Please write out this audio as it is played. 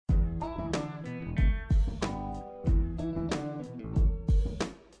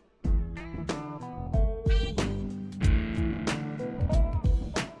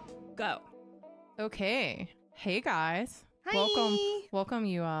Okay. Hey guys. Hi. Welcome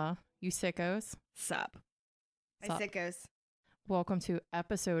you sickos. Sup. Hi, sickos. Welcome to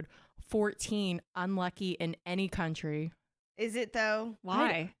episode 14, Unlucky in Any Country. Is it though?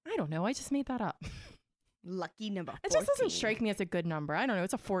 Why? I don't know. I just made that up. Lucky number 14. It just doesn't strike me as a good number. I don't know.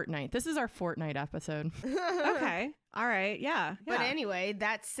 It's a fortnight. This is our fortnight episode. Okay. All right. Yeah. But anyway,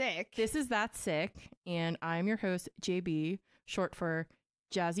 that's sick. This is That Sick, and I'm your host, JB, short for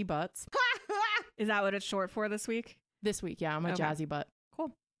Jazzy Butts. Is that what it's short for this week? This week, yeah, I'm a Okay. Jazzy Butt.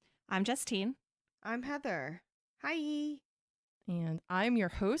 Cool. I'm Justine. I'm Heather. Hi. And I'm your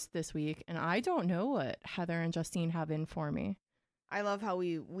host this week, and I don't know what Heather and Justine have in for me. I love how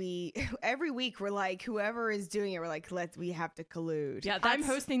we every week we're like, whoever is doing it, we're like, we have to collude. Yeah, I'm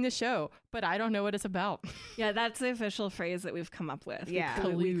hosting the show, but I don't know what it's about. Yeah, that's the official phrase that we've come up with. Yeah.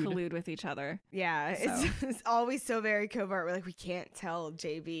 We collude with each other. Yeah, it's always so very covert. We're like, we can't tell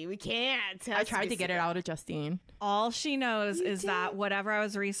JB. We can't tell. I tried to get it out of Justine. All she knows is that whatever I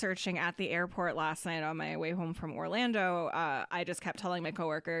was researching at the airport last night on my way home from Orlando, I just kept telling my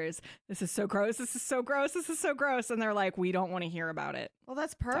coworkers, this is so gross, this is so gross, this is so gross. And they're like, we don't want to hear about it. Well,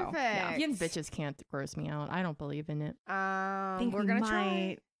 that's perfect. You bitches can't gross me out. I don't believe in it. We're gonna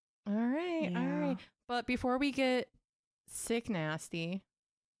try. All right. But before we get sick nasty,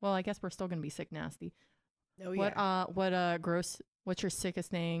 well, I guess we're still gonna be sick nasty. Oh yeah. What's your sickest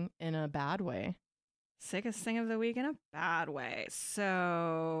thing in a bad way? Sickest thing of the week in a bad way.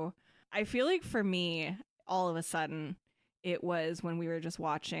 So I feel like for me, all of a sudden, it was when we were just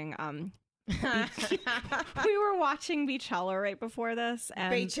watching we were watching Beachella right before this,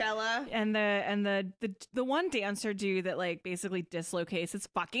 and Beachella, and the one dancer dude that like basically dislocates his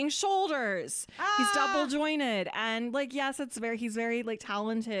fucking shoulders. He's double jointed, and like yes, he's very like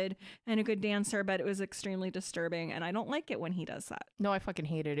talented and a good dancer, but it was extremely disturbing, and I don't like it when he does that. No, I fucking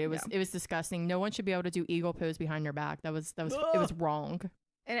hate it. It was disgusting. No one should be able to do eagle pose behind your back. It was wrong.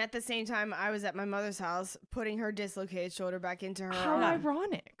 And at the same time, I was at my mother's house putting her dislocated shoulder back into her. How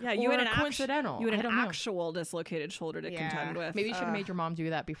ironic. Yeah, you had an coincidental. You had an actual dislocated shoulder to contend with. Maybe you should have made your mom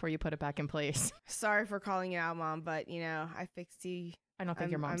do that before you put it back in place. Sorry for calling you out, Mom, but I fixed you. I don't think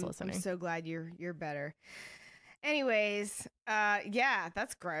your mom's listening. I'm so glad you're better. Anyways, yeah,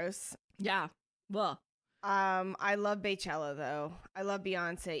 that's gross. Yeah. Well. I love Beachella though. I love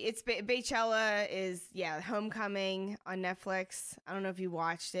Beyonce. Beachella is Homecoming on Netflix. I don't know if you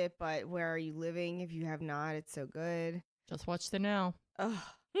watched it, but Where Are You Living? If you have not, it's so good. Just watched it now. Ugh.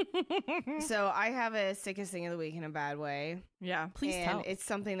 So I have a sickest thing of the week in a bad way. Yeah, please tell. It's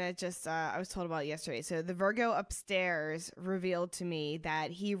something that just I was told about yesterday. So the Virgo upstairs revealed to me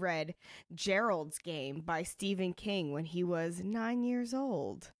that he read Gerald's Game by Stephen King when he was 9 years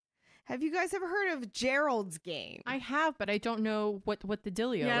old. Have you guys ever heard of Gerald's Game? I have, but I don't know what the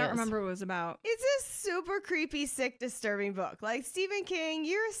dealio is. Yeah, I don't remember what it was about. It's a super creepy, sick, disturbing book. Like, Stephen King,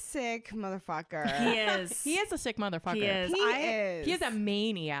 you're a sick motherfucker. He is. He is a sick motherfucker. He is. He is a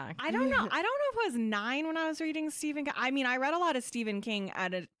maniac. I don't know. I don't know if I was 9 when I was reading Stephen King. I mean, I read a lot of Stephen King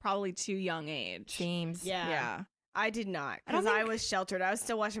at a probably too young age. James. Yeah. I did not, because I was sheltered. I was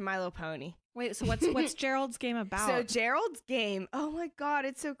still watching My Little Pony. Wait, so what's Gerald's Game about? So Gerald's Game, oh my God,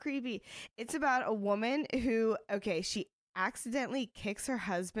 it's so creepy. It's about a woman who, she accidentally kicks her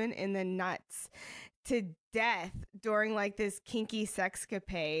husband in the nuts to death during like this kinky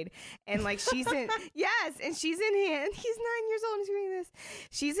sexcapade. And like she's in, and she's in he's 9 years old and he's reading this.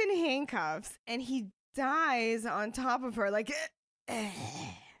 She's in handcuffs and he dies on top of her, like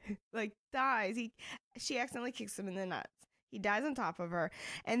dies. She accidentally kicks him in the nuts. He dies on top of her.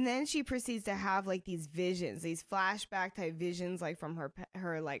 And then she proceeds to have like these visions, these flashback type visions, like from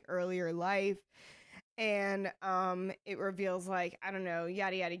her like earlier life. And it reveals like, I don't know,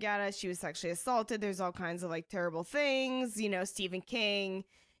 yada, yada, yada. She was sexually assaulted. There's all kinds of like terrible things, Stephen King,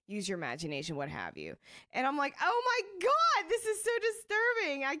 use your imagination, what have you. And I'm like, oh my God, this is so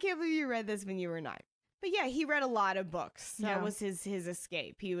disturbing. I can't believe you read this when you were 9. But yeah, he read a lot of books. That was his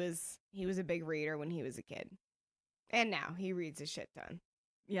escape. He was a big reader when he was a kid. And now he reads a shit ton.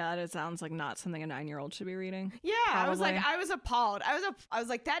 Yeah, that sounds like not something a 9-year-old should be reading. Yeah, probably. I was appalled. I was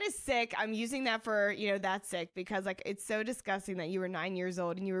like, that is sick. I'm using that for, that's sick because like it's so disgusting that you were 9 years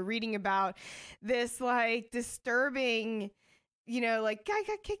old and you were reading about this like disturbing like guy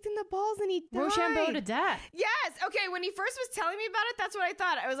got kicked in the balls and he died. Rochambeau to death. Yes. Okay. When he first was telling me about it, that's what I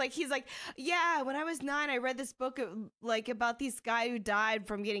thought. I was like, he's like, yeah, when I was 9, I read this book about this guy who died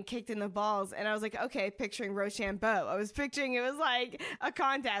from getting kicked in the balls. And I was like, okay, picturing Rochambeau. I was picturing it was like a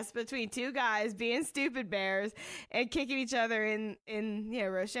contest between 2 guys being stupid bears and kicking each other in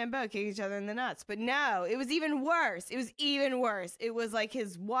Rochambeau, kicking each other in the nuts. But no, it was even worse. It was like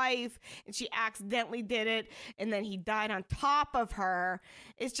his wife and she accidentally did it. And then he died on top of her.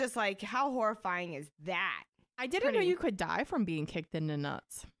 It's just like, how horrifying is that? I didn't know you could die from being kicked in the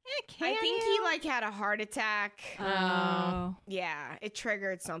nuts. I think he like had a heart attack. Oh. Yeah, it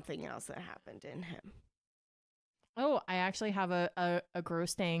triggered something else that happened in him. Oh, I actually have a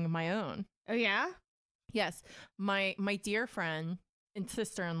gross thing of my own. Oh yeah? Yes. My dear friend and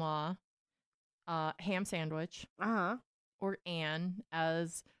sister-in-law, Ham Sandwich, or Anne,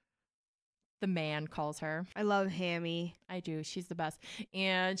 as the man calls her. I love Hammy. I do. She's the best.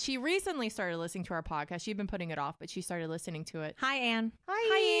 And she recently started listening to our podcast. She'd been putting it off, but she started listening to it. Hi, Anne.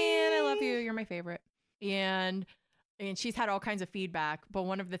 Hi, Anne. I love you. You're my favorite. And she's had all kinds of feedback, but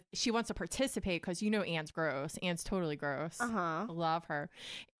she wants to participate because Anne's gross. Anne's totally gross. Love her.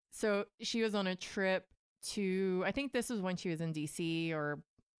 So she was on a trip to, I think this was when she was in DC, or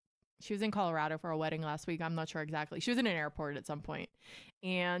she was in Colorado for a wedding last week. I'm not sure exactly. She was in an airport at some point.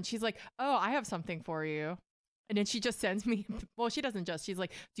 And she's like, oh, I have something for you. And then she just sends me, well, she doesn't just, she's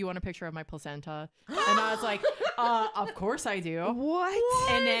like, do you want a picture of my placenta? And I was like, of course I do.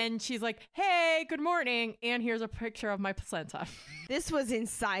 What? And then she's like, hey, good morning. And here's a picture of my placenta. This was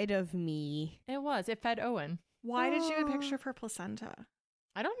inside of me. It was. It fed Owen. Why did you have a picture of her placenta?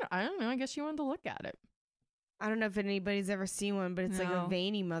 I don't know. I guess she wanted to look at it. I don't know if anybody's ever seen one, but it's like a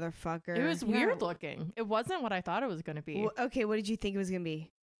veiny motherfucker. It was weird looking. It wasn't what I thought it was going to be. Well, okay, what did you think it was going to be?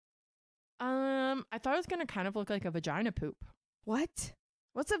 I thought it was going to kind of look like a vagina poop. What?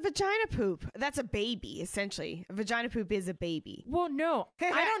 What's a vagina poop? That's a baby, essentially. A vagina poop is a baby. Well, no.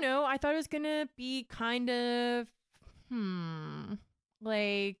 I don't know. I thought it was going to be kind of,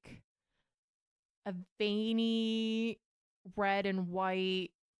 like a veiny red and white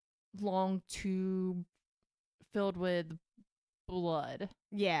long tube filled with blood.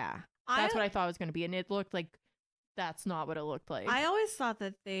 Yeah. That's what I thought it was going to be. And it looked like that's not what it looked like. I always thought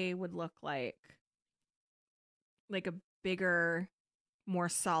that they would look like a bigger, more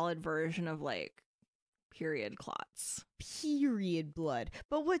solid version of like period clots. Period blood.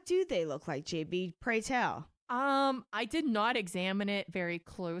 But what do they look like, JB? Pray tell. I did not examine it very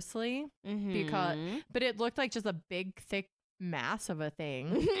closely but it looked like just a big, thick mass of a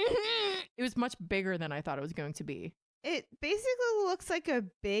thing. It was much bigger than I thought it was going to be. It basically looks like a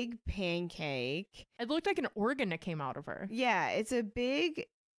big pancake. It looked like an organ that came out of her. Yeah, it's a big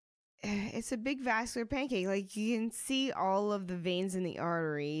vascular pancake. Like you can see all of the veins in the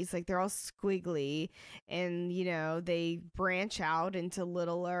arteries. Like they're all squiggly and, they branch out into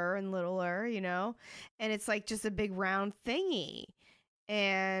littler and littler, and it's like just a big round thingy.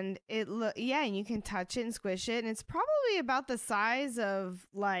 And and you can touch it and squish it. And it's probably about the size of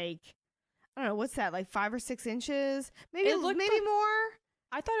like, I don't know, what's that, like 5 or 6 inches? Maybe more.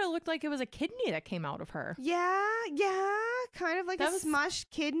 I thought it looked like it was a kidney that came out of her. Yeah, kind of like a smushed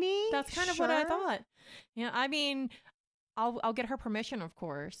kidney. That's kind of what I thought. Yeah, I mean, I'll get her permission, of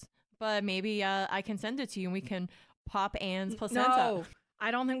course, but maybe I can send it to you and we can pop Anne's placenta. No,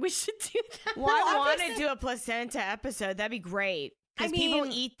 I don't think we should do that. Well, I want to do a placenta episode. That'd be great. Because people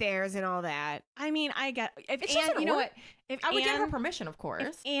eat theirs and all that. I mean, I get if it's Anne, what? If I would get her permission, of course.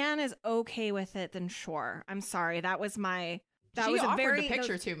 If Anne is okay with it, then sure. I'm sorry. That was she offered the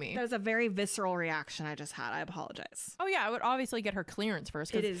picture to me. That was a very visceral reaction I just had. I apologize. Oh yeah, I would obviously get her clearance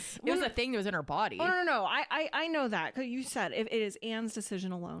first. It was a thing that was in her body. Oh no. I know that because you said it is Anne's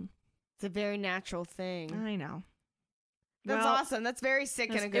decision alone. It's a very natural thing. I know. That's awesome. That's very sick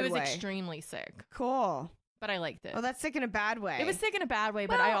in a good way. It was extremely sick. Cool. But I liked it. Oh, that's sick in a bad way. It was sick in a bad way,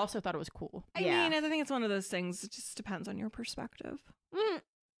 but I also thought it was cool. I mean, I think it's one of those things. It just depends on your perspective.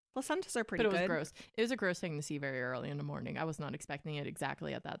 Placentas are pretty good. But it was gross. It was a gross thing to see very early in the morning. I was not expecting it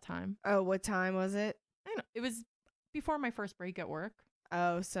exactly at that time. Oh, what time was it? I know. It was before my first break at work.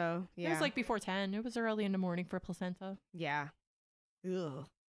 Oh, so, yeah. It was like before 10. It was early in the morning for placenta. Yeah. Ugh.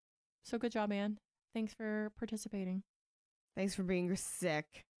 So good job, Anne. Thanks for participating. Thanks for being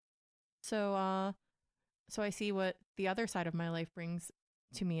sick. So I see what the other side of my life brings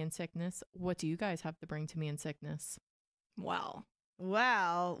to me in sickness. What do you guys have to bring to me in sickness? Well,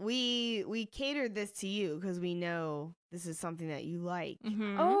 we catered this to you because we know this is something that you like.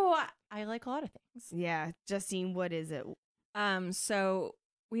 Oh, I like a lot of things. Yeah. Justine, what is it? So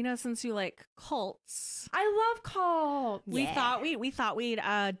we know since you like cults, I love cults. we thought we'd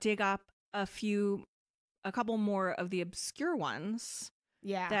dig up a couple more of the obscure ones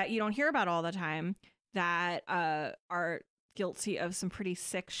that you don't hear about all the time that are guilty of some pretty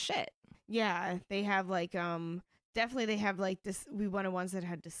sick shit. Yeah, they have like definitely they have like this. We wanted ones that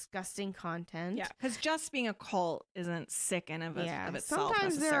had disgusting content. Yeah, because just being a cult isn't sick in of itself.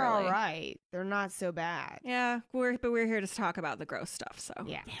 Sometimes they're all right. They're not so bad. Yeah, but we're here to talk about the gross stuff. So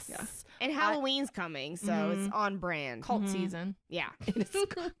yeah, Yeah. And Halloween's coming, so it's on brand. Cult season. Yeah,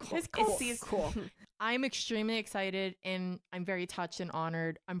 It's cult season. Cool. I'm extremely excited and I'm very touched and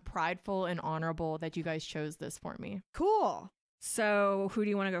honored. I'm prideful and honorable that you guys chose this for me. Cool. So who do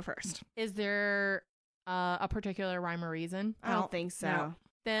you want to go first? Is there a particular rhyme or reason? I don't think so. No.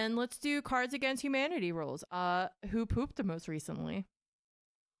 Then let's do Cards Against Humanity rules. Who pooped the most recently?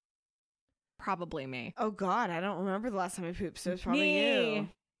 Probably me. Oh God, I don't remember the last time I pooped, so it's probably Me. you.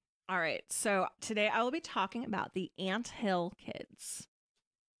 All right. So today I will be talking about the Anthill Kids.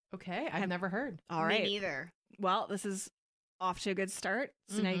 Okay, I've never heard. All Me right. neither. Well, this is off to a good start.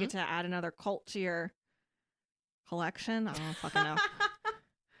 So now you get to add another cult to your collection. I don't fucking know.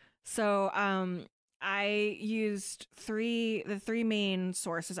 So I used the three main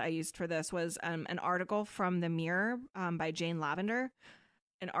sources I used for this was an article from The Mirror by Jane Lavender,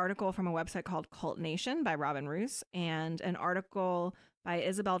 an article from a website called Cult Nation by Robin Roos, and an article by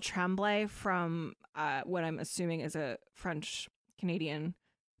Isabelle Tremblay from what I'm assuming is a French-Canadian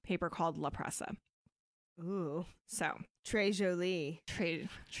paper called La Presse. Ooh. So Trey Jolie. Trey.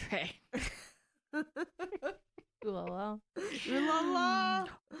 Ooh la la. Ooh la la.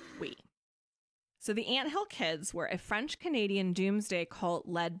 Oui. So the Anthill Kids were a French-Canadian doomsday cult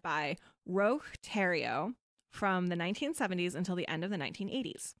led by Roch Thériault from the 1970s until the end of the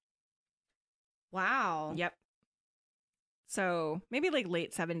 1980s. Wow. Yep. So maybe like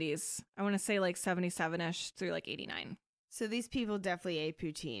late 70s. I want to say like 77-ish through like 89. So these people definitely ate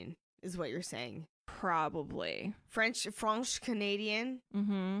poutine, is what you're saying. Probably. French Canadian.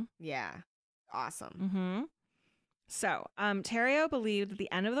 Mm-hmm. Yeah. Awesome. Mm-hmm. So, Thériault believed that the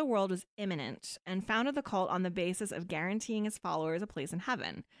end of the world was imminent and founded the cult on the basis of guaranteeing his followers a place in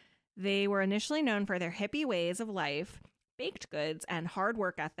heaven. They were initially known for their hippie ways of life, baked goods, and hard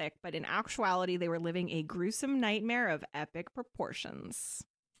work ethic, but in actuality, they were living a gruesome nightmare of epic proportions.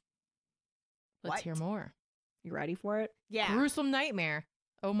 Let's What? hear more. You ready for it? Yeah. Gruesome nightmare.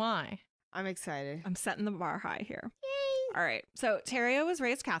 Oh my. I'm excited. I'm setting the bar high here. All right. So Thériault was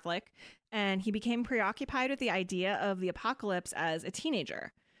raised Catholic, and he became preoccupied with the idea of the apocalypse as a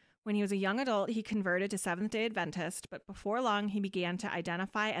teenager. When he was a young adult, he converted to Seventh-day Adventist, but before long, he began to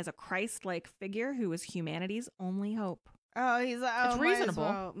identify as a Christ-like figure who was humanity's only hope. Oh, he's like, oh, It's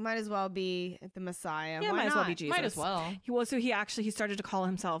reasonable. Might as well be the Messiah. Yeah, Why might as well not? be Jesus. Might as well. He started to call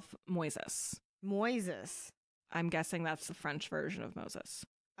himself Moises. Moises. I'm guessing that's the French version of Moses.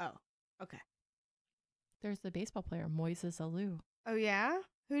 Oh, okay. There's the baseball player, Moises Alou. Oh, yeah?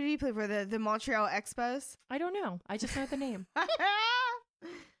 Who did he play for? The Montreal Expos? I don't know. I just know the name.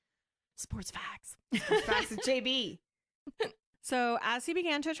 Sports facts. Facts of JB. So, as he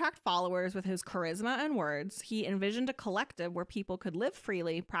began to attract followers with his charisma and words, he envisioned a collective where people could live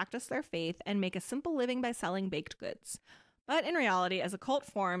freely, practice their faith, and make a simple living by selling baked goods. But in reality, as a cult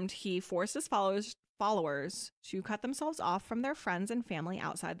formed, he forced his followers to cut themselves off from their friends and family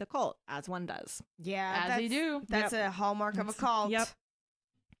outside the cult, as one does. Yeah. As they do. That's a hallmark of a cult. Yep.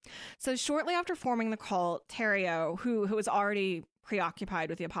 So shortly after forming the cult, Thériault, who was already preoccupied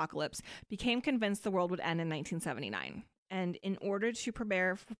with the apocalypse, became convinced the world would end in 1979. And in order to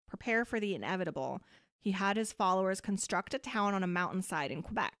prepare for the inevitable, he had his followers construct a town on a mountainside in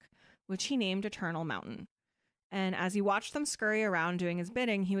Quebec, which he named Eternal Mountain. And as he watched them scurry around doing his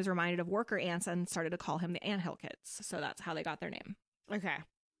bidding, he was reminded of worker ants and started to call him the Anthill Kids. So that's how they got their name. Okay.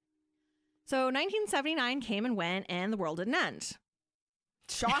 So 1979 came and went, and the world didn't end.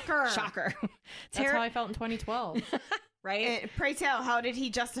 Shocker. Shocker. That's how I felt in 2012. Right? And pray tell, how did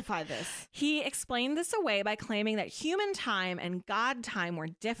he justify this? He explained this away by claiming that human time and God time were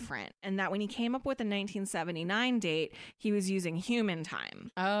different, and that when he came up with the 1979 date, he was using human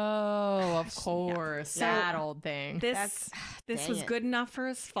time. Oh, of course. Yeah. That old thing. This dang was it. good enough for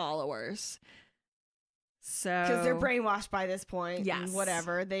his followers. So Because they're brainwashed by this point. Yes. And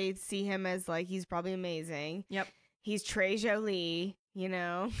whatever. They see him as like, he's probably amazing. Yep. He's Trey Jolie, you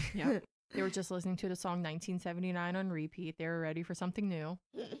know? Yep. They were just listening to the song 1979 on repeat. They were ready for something new.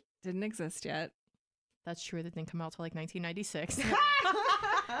 Didn't exist yet. That's true. That didn't come out till like 1996.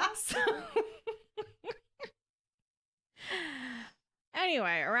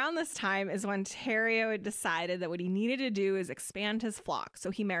 Anyway, around this time is when Terrio had decided that what he needed to do is expand his flock. So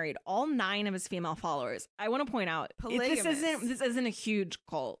he married all 9 of his female followers. I want to point out, this isn't a huge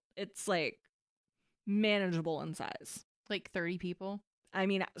cult. It's like manageable in size. Like 30 people? I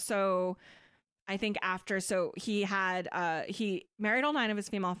mean, so I think he married all 9 of his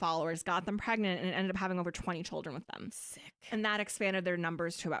female followers, got them pregnant, and ended up having over 20 children with them. Sick. And that expanded their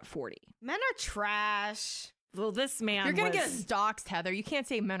numbers to about 40. Men are trash. Well, this man You're going to get us doxxed, Heather. You can't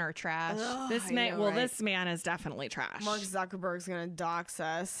say men are trash. Ugh, this man is definitely trash. Mark Zuckerberg's going to dox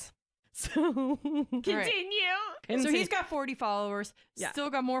us. So Continue. So he's got 40 followers. Yeah. Still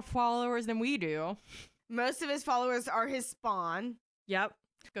got more followers than we do. Most of his followers are his spawn. Yep.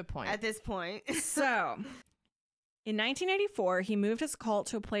 Good point. At this point. So in 1984, he moved his cult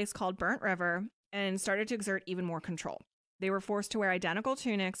to a place called Burnt River and started to exert even more control. They were forced to wear identical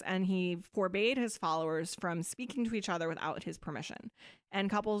tunics, and he forbade his followers from speaking to each other without his permission. And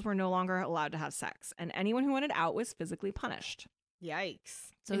couples were no longer allowed to have sex, and anyone who wanted out was physically punished.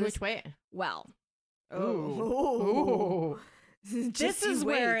 Yikes. So which way? Well, Ooh. this is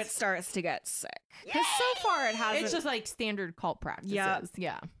where it starts to get sick. Because so far it hasn't. It's just like standard cult practices. Yep.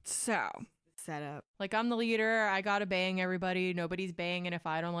 Yeah. So set up. Like, I'm the leader. I got to bang everybody. Nobody's banging if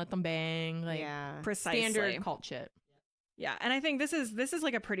I don't let them bang. Like, precisely. standard cult shit. Yeah, and I think this is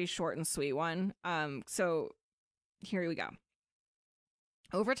like a pretty short and sweet one. So here we go.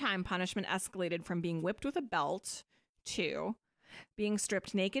 Over time, punishment escalated from being whipped with a belt to being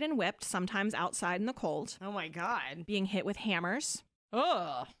stripped naked and whipped, sometimes outside in the cold. Oh my God. Being hit with hammers.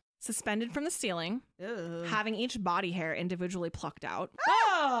 Ugh. Suspended from the ceiling. Ugh. Having each body hair individually plucked out.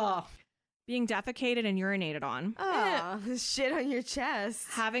 Oh. Being defecated and urinated on. Oh, shit on your chest.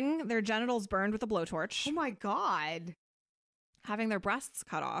 Having their genitals burned with a blowtorch. Oh my God. Having their breasts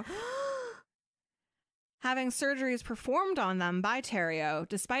cut off. Having surgeries performed on them by Terrio,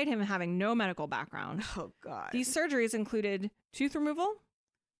 despite him having no medical background. Oh God. These surgeries included tooth removal,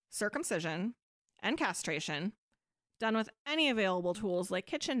 circumcision, and castration, done with any available tools like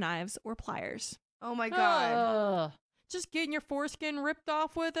kitchen knives or pliers. Oh my God. Just getting your foreskin ripped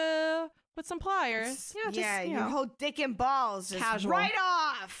off with some pliers. Your whole dick and balls just Casual. right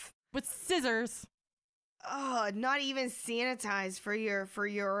off. With scissors. Oh, not even sanitized for your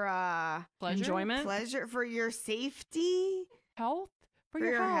Pleasure? Enjoyment. pleasure, for your safety, Health? for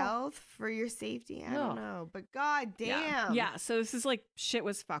your health, for your safety. I don't know, but God damn. Yeah, so this is like shit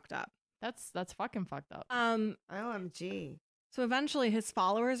was fucked up. That's fucking fucked up. OMG. So eventually his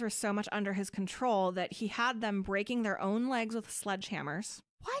followers were so much under his control that he had them breaking their own legs with sledgehammers.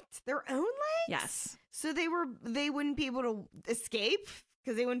 What? Their own legs? Yes. So they wouldn't be able to escape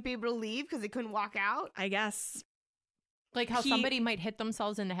because they wouldn't be able to leave because they couldn't walk out. I guess. Like how somebody might hit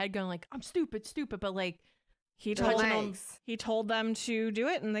themselves in the head going like, I'm stupid, but like he told them to do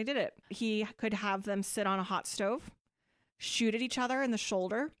it and they did it. He could have them sit on a hot stove, shoot at each other in the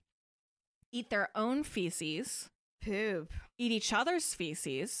shoulder, eat their own feces, poop, eat each other's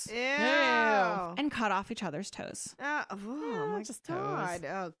feces, ew, and cut off each other's toes. Oh my just God.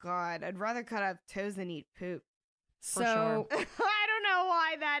 toes. Oh God. I'd rather cut off toes than eat poop. So I don't know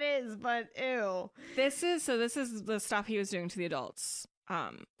why that is, but ew. this is the stuff he was doing to the adults. Oh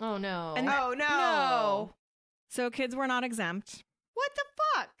no. And Oh no. No. So kids were not exempt. What the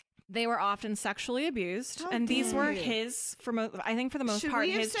fuck? They were often sexually abused, How and these dare were you. his, I think for the most Should part,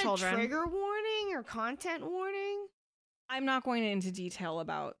 we have his said children. trigger warning or content warning? I'm not going into detail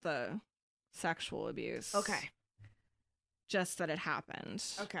about the sexual abuse. Okay. Just that it happened.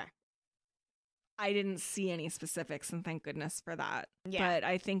 Okay. I didn't see any specifics, and thank goodness for that. Yeah. But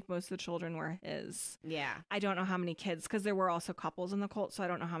I think most of the children were his. Yeah. I don't know how many kids, because there were also couples in the cult, so I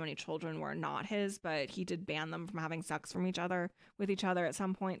don't know how many children were not his, but he did ban them from having sex with each other at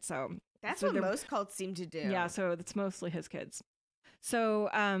some point. So That's what most cults seem to do. yeah, so it's mostly his kids. So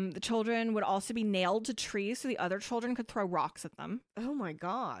the children would also be nailed to trees so the other children could throw rocks at them Oh my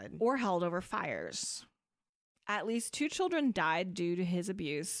God. or held over fires. At least 2 children died due to his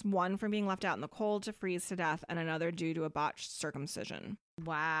abuse, one from being left out in the cold to freeze to death, and another due to a botched circumcision.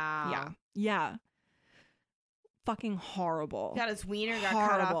 Wow. Yeah. Yeah. Fucking horrible. Got his wiener got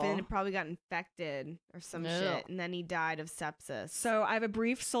cut off Horrible. and it probably got infected or some No. shit. And then he died of sepsis. So I have a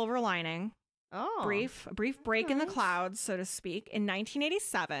brief silver lining. a Brief break in the nice. clouds, so to speak. In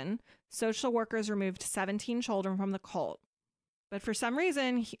 1987, social workers removed 17 children from the cult. But for some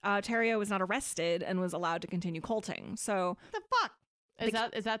reason, Terrio was not arrested and was allowed to continue culting. So What the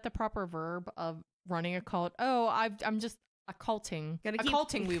fuck? Is that the proper verb of running a cult? Oh, I'm just occulting. Gonna keep-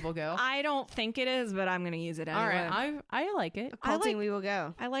 Occulting we will go. I don't think it is, but I'm going to use it anyway. All right. I like it. Occulting we will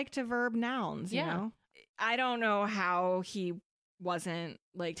go. I like to verb nouns, Yeah. you know? I don't know how he wasn't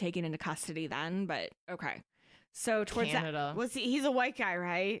like taken into custody then, but okay. So towards Canada. He's a white guy,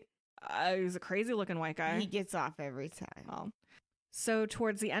 right? he was a crazy looking white guy. He gets off every time. Well, so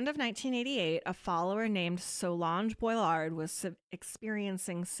towards the end of 1988, a follower named Solange Boillard was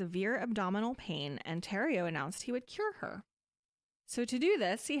experiencing severe abdominal pain, and Theriot announced he would cure her. So to do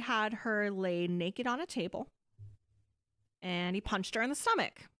this, he had her lay naked on a table, and he punched her in the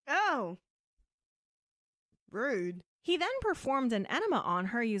stomach. Oh. Rude. He then performed an enema on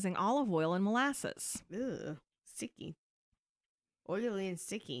her using olive oil and molasses. Ugh. Sticky. Oily and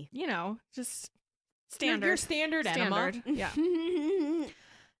sticky. You know, just standard. Your standard enema. Yeah.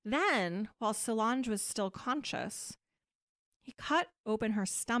 Then, while Solange was still conscious, he cut open her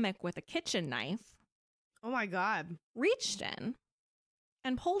stomach with a kitchen knife, Oh my God. reached in,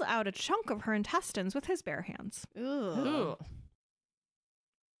 and pulled out a chunk of her intestines with his bare hands. Ugh. Ooh.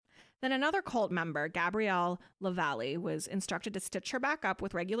 Then another cult member, Gabrielle Lavalle, was instructed to stitch her back up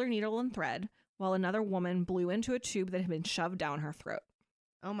with regular needle and thread, while another woman blew into a tube that had been shoved down her throat.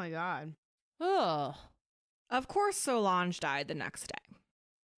 Oh my God. Ugh. Of course, Solange died the next day.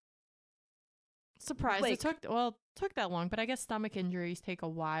 Surprised Like- it took that long, but I guess stomach injuries take a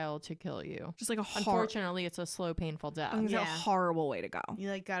while to kill you. Just like a Unfortunately, it's a slow, painful death. a Yeah. horrible way to go. You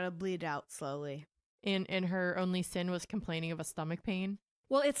like gotta bleed out slowly. And her only sin was complaining of a stomach pain.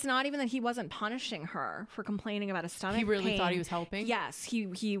 Well, it's not even that he wasn't punishing her for complaining about a stomach He really thought pain. he was helping. Yes,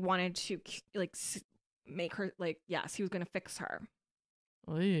 he wanted to like make her like yes, he was going to fix her,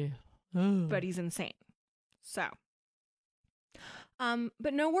 Oy. but he's insane. So,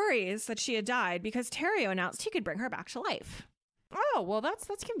 but no worries that she had died because Theriot announced he could bring her back to life. Oh, well, that's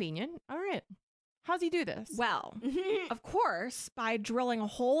convenient. All right. How's he do this? Well, of course, by drilling a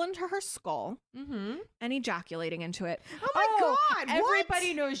hole into her skull Mm-hmm. and ejaculating into it. Oh my God. Everybody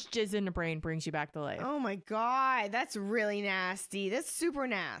what? knows jizz in the brain brings you back to life. Oh my God. That's really nasty. That's super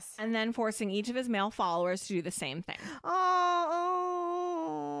nasty. And then forcing each of his male followers to do the same thing.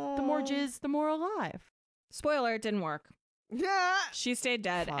 Oh. The more jizz, the more alive. Spoiler, it didn't work. Yeah. She stayed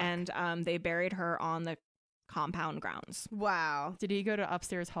dead, Fuck. and they buried her on the compound grounds. Wow. Did he go to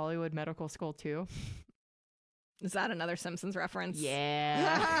upstairs Hollywood Medical School too? Is that another Simpsons reference?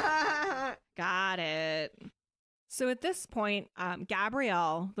 Yeah. Got it. So at this point,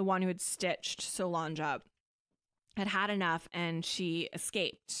 Gabrielle, the one who had stitched Solange up, had had enough and she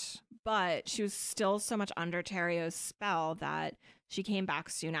escaped. But she was still so much under Theriot's spell that she came back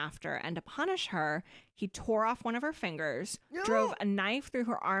soon after. And to punish her, he tore off one of her fingers, drove a knife through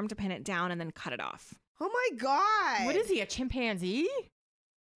her arm to pin it down, and then cut it off. Oh my God. What is he, a chimpanzee?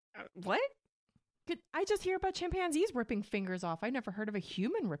 What? I just hear about chimpanzees ripping fingers off. I never heard of a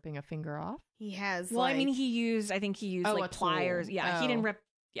human ripping a finger off. He has. Well, I mean, like- I think he used Oh, like a tool. pliers. Yeah, he didn't Oh. rip.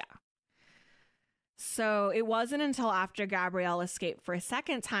 Yeah. So it wasn't until after Gabrielle escaped for a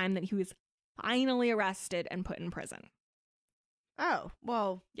second time that he was finally arrested and put in prison. Oh,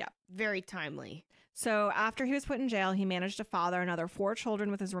 well, Yeah. very timely. So after he was put in jail, he managed to father another 4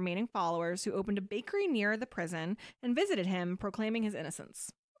 children with his remaining followers, who opened a bakery near the prison and visited him, proclaiming his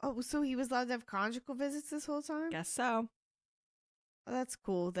innocence. Oh, so he was allowed to have conjugal visits this whole time? Guess so. Oh, that's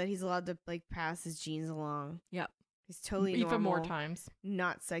cool that he's allowed to like pass his genes along. Yep. He's totally Even more normal, times.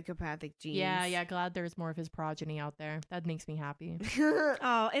 not psychopathic genes. Yeah. Glad there's more of his progeny out there. That makes me happy.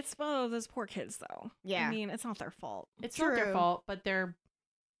 Oh, it's those poor kids, though. Yeah. I mean, it's not their fault. It's not their True. fault, but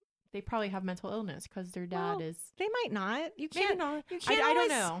they probably have mental illness because their dad Well, is. They might not. You Maybe can't. not. You can't I always,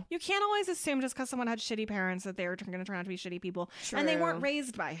 don't know. You can't always assume just because someone had shitty parents that they were going to turn out to be shitty people, and they weren't True.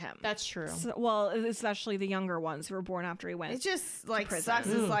 raised by him. That's true. So, well, especially the younger ones who were born after he went. It just like prison. sucks.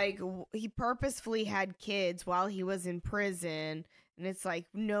 Is Ugh. like he purposefully had kids while he was in prison, and it's like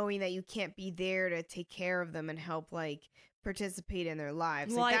knowing that you can't be there to take care of them and help like participate in their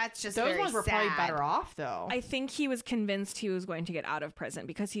lives. Well, Like, I- that's just Those very ones were sad. probably better off, though. I think he was convinced he was going to get out of prison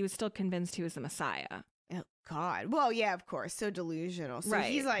because he was still convinced he was the Messiah. Oh God. Well, yeah, of course. So delusional. So Right.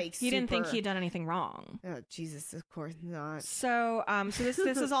 he's like He didn't think super- he had done anything wrong. Oh Jesus! Of course not. So, so this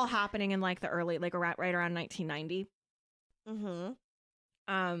is all happening in like the early, like right around 1990.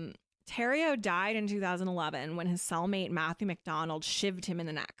 Mm-hmm. Theriot died in 2011 when his cellmate Matthew McDonald shivved him in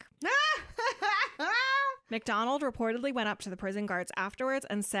the neck. McDonald reportedly went up to the prison guards afterwards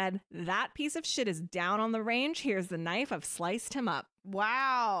and said, "That piece of shit is down on the range. Here's the knife. I've sliced him up."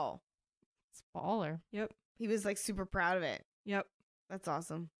 Wow. It's baller. Yep. He was like super proud of it. Yep. That's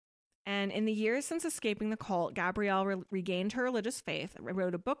awesome. And in the years since escaping the cult, Gabrielle regained her religious faith,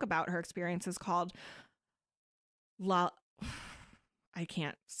 wrote a book about her experiences called I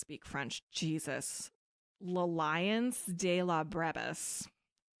can't speak French. Jesus. L'Alliance de la Brebis.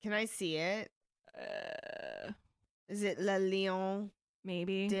 Can I see it? Is it Le Lion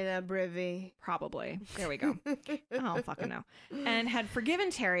Maybe. de la Breve? Probably. There we go. I don't fucking know. And had forgiven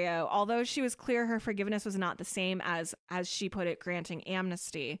Theriot, although she was clear her forgiveness was not the same as she put it, granting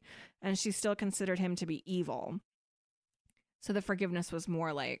amnesty, and she still considered him to be evil. So the forgiveness was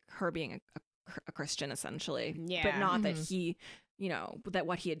more like her being a Christian, essentially. Yeah. But not that he, that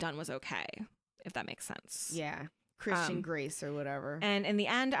what he had done was okay, if that makes sense. Yeah. Christian grace or whatever. And in the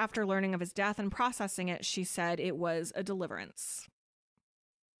end, after learning of his death and processing it, she said it was a deliverance.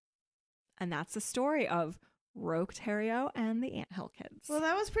 And that's the story of Roque Theriot and the Anthill Kids. Well,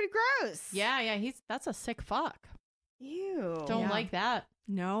 that was pretty gross. Yeah, that's a sick fuck. Ew. Don't like that.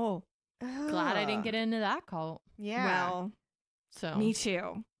 No. Glad I didn't get into that cult. Yeah. Well, So me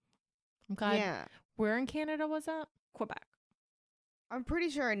too. I'm glad. Yeah. Where in Canada was that? Quebec. I'm pretty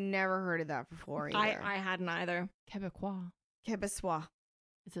sure I never heard of that before either. I hadn't either. Quebecois. Quebecois.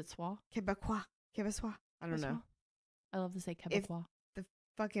 Is it Swa? Quebecois. Quebecois. I don't know. I love to say If- Quebecois.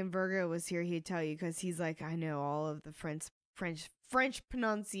 Fucking Virgo was here, he'd tell you because he's like, I know all of the French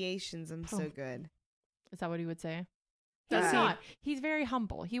pronunciations. I'm so good. Is that what he would say? Does He's he? not. He's very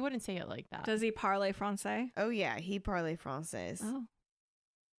humble. He wouldn't say it like that. Does he parler français? Oh yeah, he parle français. Oh.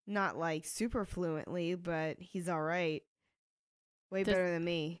 Not like super fluently, but he's all right. Way Does- better than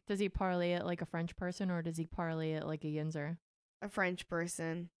me. Does he parlay it like a French person or does he parlay it like a Yinzer? A French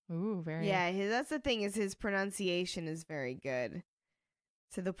person. Ooh, very. Yeah, that's the thing is his pronunciation is very good.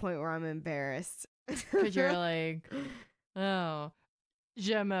 To the point where I'm embarrassed. Because you're like, oh,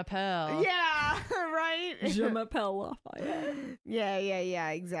 je m'appelle. Yeah, right? Je m'appelle Lafayette. Yeah,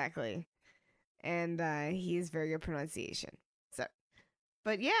 exactly. And he has very good pronunciation. So,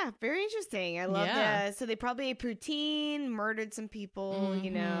 but yeah, very interesting. I love that. So they probably ate poutine, murdered some people,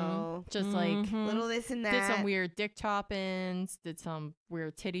 Just like little this and that. did some weird dick choppings, did some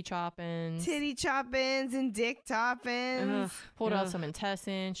weird titty choppings. Titty choppings and dick choppings. Ugh. Pulled out Ugh. some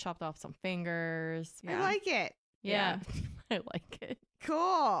intestines, chopped off some fingers. I like it. Yeah. I like it.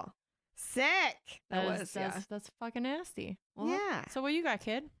 Cool. Sick. That's fucking nasty. Yeah. So what you got,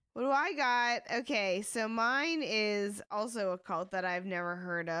 kid? What do I got? Okay, so mine is also a cult that I've never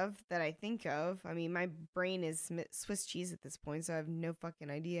heard of that I think of. I mean, my brain is Swiss cheese at this point, so I have no fucking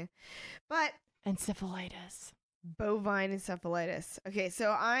idea. But Encephalitis. bovine encephalitis. Okay,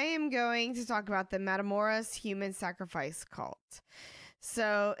 so I am going to talk about the Matamoros human sacrifice cult.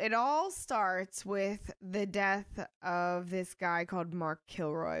 So it all starts with the death of this guy called Mark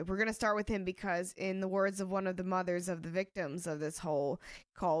Kilroy. We're going to start with him because, in the words of one of the mothers of the victims of this whole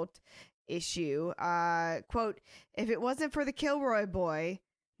cult issue, quote, "If it wasn't for the Kilroy boy,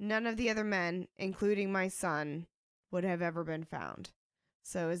 none of the other men, including my son, would have ever been found."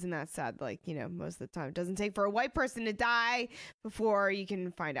 So isn't that sad? Like, most of the time it doesn't take for a white person to die before you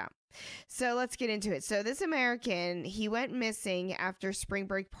can find out. So let's get into it. So this American, he went missing after spring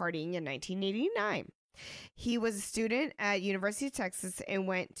break partying in 1989. He was a student at University of Texas and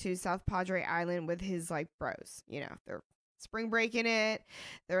went to South Padre Island with his bros. They're spring breaking it.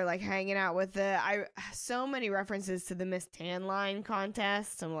 They're hanging out with so many references to the Miss Tan Line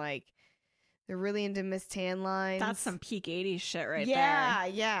contest. I'm like, they're really into Miss Tan Lines. That's some peak 80s shit right there.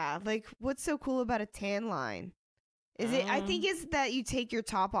 Yeah. Like, what's so cool about a tan line? Is it? I think it's that you take your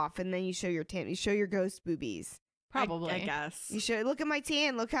top off and then you show your tan. You show your ghost boobies. Probably. I guess. You show. Look at my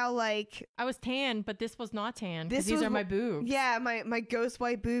tan. Look how I was tan, but this was not tan. This These was are my boobs. Yeah, my ghost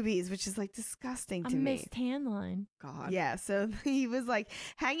white boobies, which is disgusting to me. Miss Tan Line. God. Yeah, so he was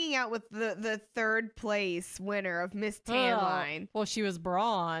hanging out with the third place winner of Miss Tan Oh, Line. Well, she was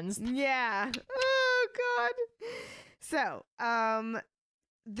bronzed. Yeah. Oh God. So,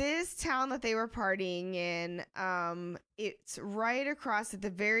 this town that they were partying in, it's right across at the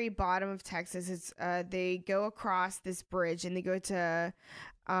very bottom of Texas. It's they go across this bridge and they go to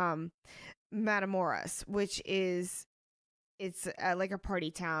Matamoros, which is like a party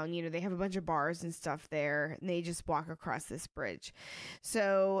town. They have a bunch of bars and stuff there, and they just walk across this bridge.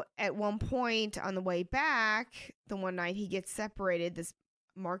 So at one point on the way back, the one night he gets separated, this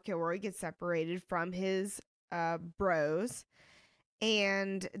Mark Kilroy gets separated from his bros,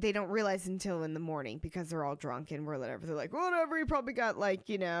 and they don't realize until in the morning because they're all drunk and whatever. They're like, whatever, he probably got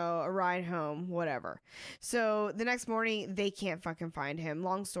a ride home, whatever. So the next morning, they can't fucking find him.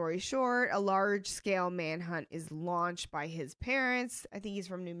 Long story short, a large-scale manhunt is launched by his parents. I think he's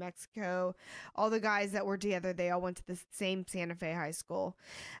from New Mexico. All the guys that were together, they all went to the same Santa Fe high school.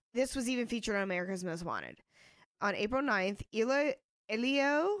 This was even featured on America's Most Wanted. On April 9th,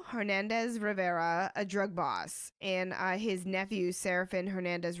 Elio Hernandez Rivera, a drug boss, and his nephew, Serafin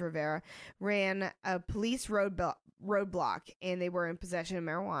Hernandez Rivera, ran a police roadblock, and they were in possession of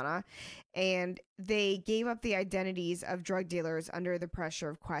marijuana, and they gave up the identities of drug dealers under the pressure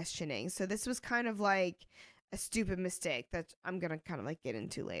of questioning. So this was kind of like a stupid mistake that I'm going to kind of like get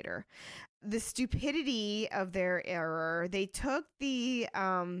into later. The stupidity of their error, they took the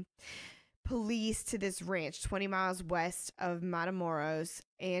police to this ranch 20 miles west of Matamoros,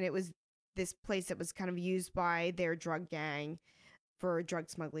 and it was this place that was kind of used by their drug gang for drug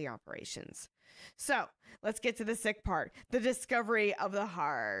smuggling operations. So let's get to the sick part, the discovery of the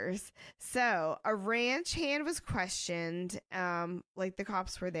horrors. So a ranch hand was questioned, like the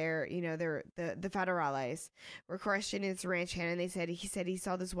cops were there, you know, the federales were questioning this ranch hand, and he said he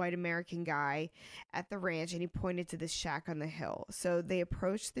saw this white American guy at the ranch, and he pointed to this shack on the hill. So they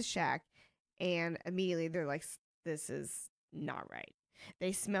approached the shack, and immediately they're like, this is not right.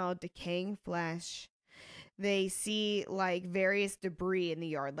 They smell decaying flesh. They see like various debris in the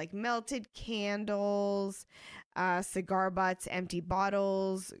yard, like melted candles, cigar butts, empty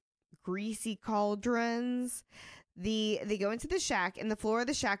bottles, greasy cauldrons. They go into the shack, and the floor of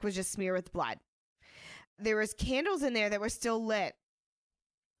the shack was just smeared with blood. There was candles in there that were still lit,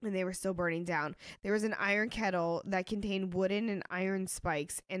 and they were still burning down. There was an iron kettle that contained wooden and iron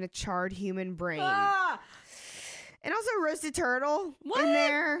spikes and a charred human brain. And also a roasted turtle in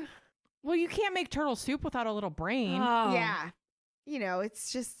there. Well, you can't make turtle soup without a little brain. Oh. Yeah. You know,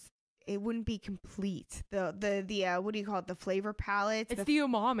 it's just, it wouldn't be complete. The what do you call it? The flavor palette. It's the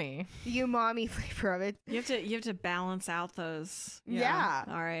umami. The umami flavor of it. You have to balance out those. Yeah.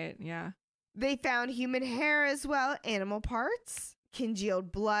 All right. Yeah. They found human hair as well, animal parts,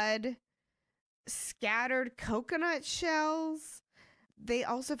 congealed blood, scattered coconut shells. They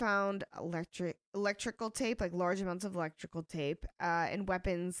also found electrical tape, like large amounts of electrical tape, and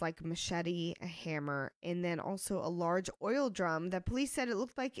weapons like a machete, a hammer, and then also a large oil drum that police said it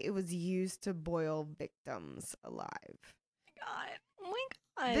looked like it was used to boil victims alive. Oh my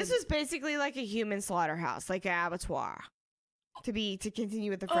God. This was basically like a human slaughterhouse, like an abattoir. To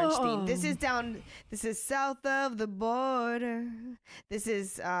continue with the French theme. This is south of the border. This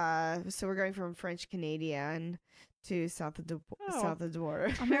is so we're going from French Canadian to south of the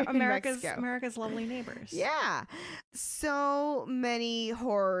border. America's lovely neighbors. Yeah. So many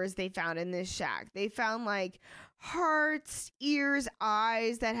horrors they found in this shack. They found like hearts, ears,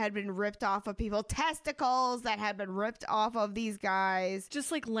 eyes that had been ripped off of people, testicles that had been ripped off of these guys.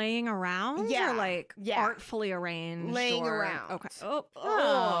 Just like laying around? Yeah. Or like artfully arranged? Laying around. Okay.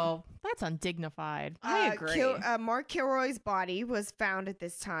 Oh, that's undignified. I agree. Mark Kilroy's body was found at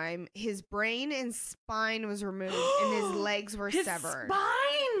this time. His brain and spine was removed, and his legs were severed.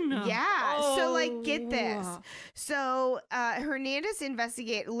 Spine? Yeah. So, like, get this. So, Hernandez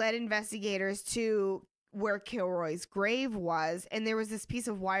led investigators to where Kilroy's grave was, and there was this piece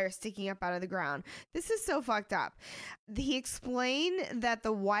of wire sticking up out of the ground. This is so fucked up. He explained that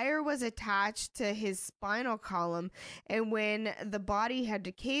the wire was attached to his spinal column, and when the body had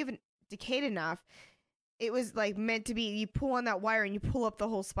decayed enough, it was like meant to be, you pull on that wire and you pull up the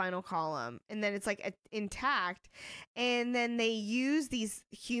whole spinal column, and then it's like intact. And then they use these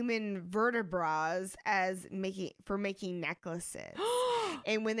human vertebrae as making necklaces.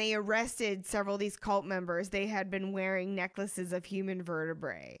 And when they arrested several of these cult members, they had been wearing necklaces of human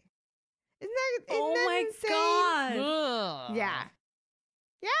vertebrae. Isn't that insane? God. Yeah.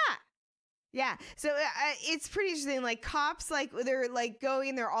 Yeah. So it's pretty interesting. Like, cops, like, they're like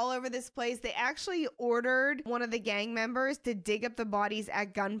they're all over this place. They actually ordered one of the gang members to dig up the bodies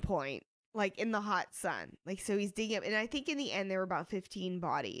at gunpoint, like in the hot sun. Like, so he's digging up. And I think in the end, there were about 15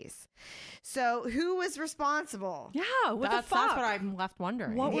 bodies. So who was responsible? Yeah. What the fuck? That's what I'm left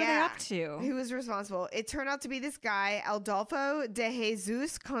wondering. What were they up to? Who was responsible? It turned out to be this guy, Adolfo de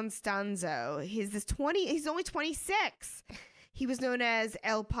Jesus Constanzo. He's only 26. He was known as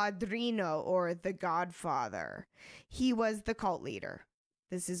El Padrino, or the Godfather. He was the cult leader.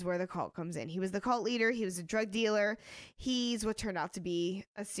 This is where the cult comes in. He was the cult leader. He was a drug dealer. He's what turned out to be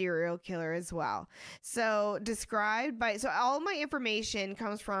a serial killer as well. So all my information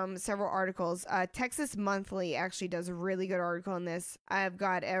comes from several articles. Texas Monthly actually does a really good article on this. I've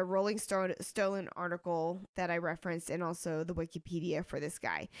got a Rolling Stone article that I referenced, and also the Wikipedia for this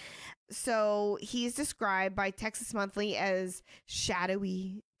guy. So he's described by Texas Monthly as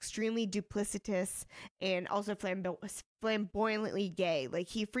shadowy, extremely duplicitous, and also flamboyantly gay. Like,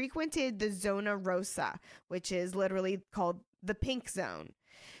 he frequented the Zona Rosa, which is literally called the Pink Zone.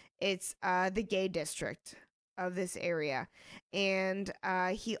 It's the gay district of this area. And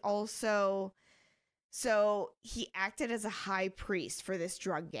he acted as a high priest for this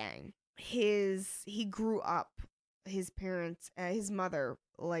drug gang. He grew up, his parents, his mother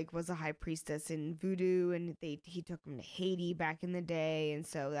like was a high priestess in voodoo, and he took him to Haiti back in the day, and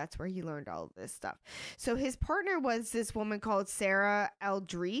so that's where he learned all of this stuff. So his partner was this woman called Sarah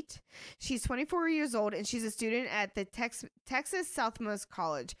Eldreet. She's 24 years old, and she's a student at the Texas Southmost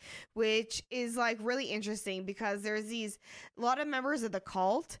College, which is like really interesting because there's a lot of members of the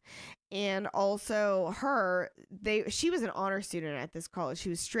cult. And also she was an honor student at this college. She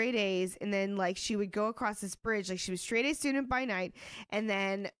was straight A's, and then like she would go across this bridge. Like she was straight A student by night, and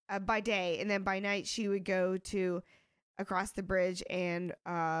then by day, and then by night she would go to across the bridge and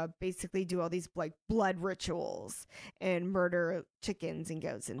basically do all these like blood rituals and murder chickens and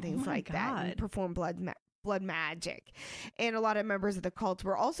goats and things like that, and perform blood magic. And a lot of members of the cult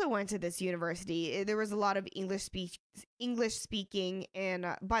also went to this university. There was a lot of English speaking and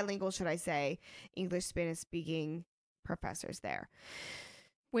bilingual, should I say, English Spanish speaking professors there.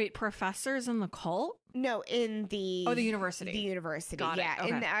 Wait, professors in the cult? No, in the university. The university, Got it.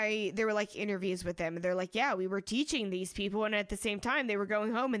 Okay. And there were like interviews with them. And they're like, yeah, we were teaching these people, and at the same time, they were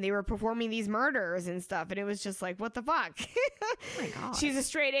going home and they were performing these murders and stuff. And it was just like, what the fuck? Oh my God. She's a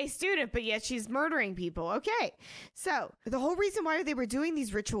straight A student, but yet she's murdering people. Okay, so the whole reason why they were doing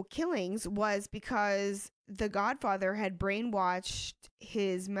these ritual killings was because the Godfather had brainwashed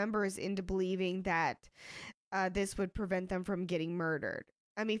his members into believing that this would prevent them from getting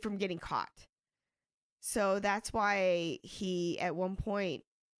from getting caught. So that's why at one point,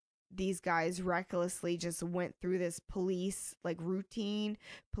 these guys recklessly just went through this police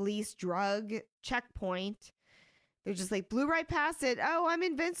drug checkpoint. They're just like, blew right past it. Oh, I'm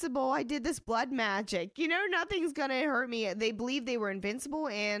invincible. I did this blood magic. Nothing's going to hurt me. They believed they were invincible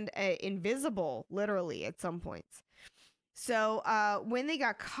and invisible, literally, at some points. So when they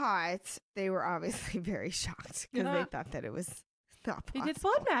got caught, they were obviously very shocked because they thought that it was not possible. They did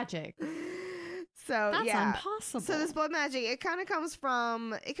blood magic. So that's yeah, impossible. So this blood magic, it kind of comes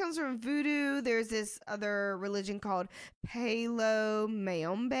from voodoo. There's this other religion called Palo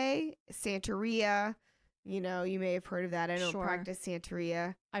Mayombe, Santeria. You may have heard of that. I don't practice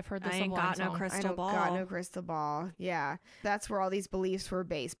Santeria. I've heard this. I ain't got no crystal ball. Got no crystal ball. Yeah, that's where all these beliefs were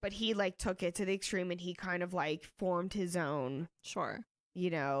based. But he took it to the extreme, and he kind of formed his own. Sure.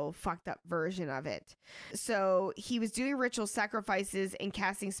 Fucked up version of it. So he was doing ritual sacrifices and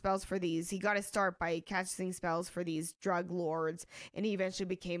casting spells for these. He got his start by casting spells for these drug lords, and he eventually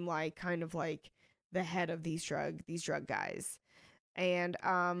became the head of these drug guys. And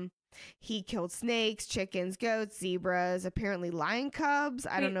he killed snakes, chickens, goats, zebras, apparently lion cubs.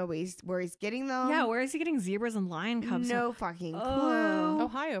 I don't know where he's getting them. Yeah, where is he getting zebras and lion cubs? No fucking clue.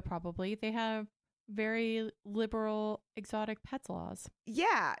 Ohio, probably. They have very liberal exotic pets laws.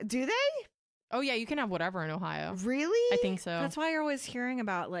 Yeah, do they? Oh yeah, you can have whatever in Ohio. Really? I think so. That's why you're always hearing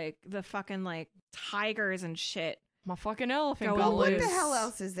about the fucking tigers and shit. My fucking elephant. Well, what the hell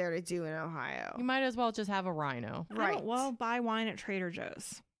else is there to do in Ohio? You might as well just have a rhino. Right. Well, buy wine at Trader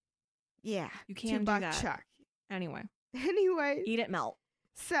Joe's. Yeah. You can't do that. Chuck. Anyway. Eat it melt.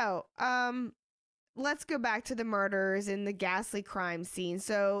 So, let's go back to the murders and the ghastly crime scene.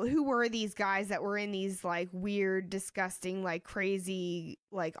 So who were these guys that were in these weird, disgusting, crazy,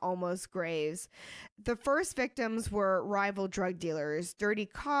 almost graves? The first victims were rival drug dealers, dirty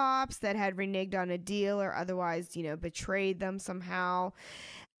cops that had reneged on a deal or otherwise, betrayed them somehow.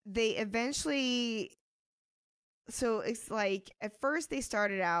 They eventually, so it's at first they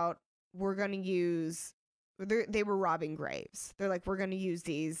started out, they were robbing graves. They're like, we're going to use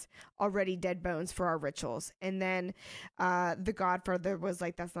these already dead bones for our rituals. And then the Godfather was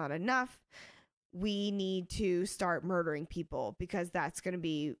like, that's not enough. We need to start murdering people because that's going to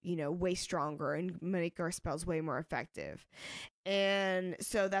be, way stronger and make our spells way more effective. And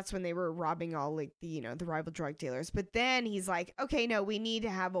so that's when they were robbing all the rival drug dealers. But then he's like, okay, no, we need to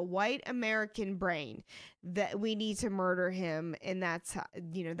have a white American brain that we need to murder him. And that's how,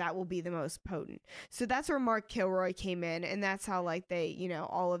 that will be the most potent. So that's where Mark Kilroy came in. And that's how they,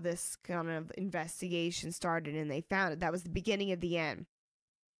 all of this kind of investigation started, and they found it. That was the beginning of the end.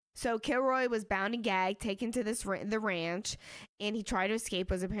 So Kilroy was bound and gagged, taken to the ranch, and he tried to escape,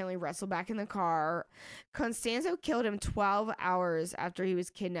 was apparently wrestled back in the car. Constanzo killed him 12 hours after he was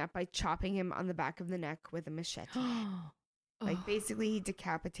kidnapped by chopping him on the back of the neck with a machete. Basically, he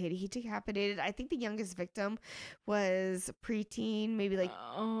decapitated. I think the youngest victim was preteen, maybe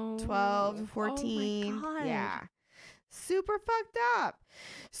 12, 14. Oh my God. Yeah. Super fucked up.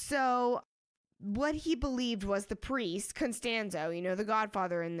 So what he believed was the priest, Constanzo, the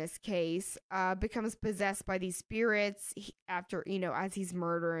Godfather in this case, becomes possessed by these spirits after, as he's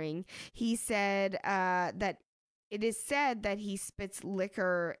murdering. He said that It is said that he spits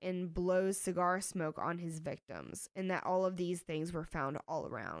liquor and blows cigar smoke on his victims, and that all of these things were found all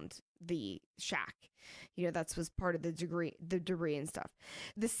around the shack. You know, that was part of the debris and stuff.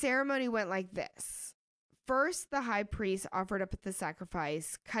 The ceremony went like this. First, the high priest offered up the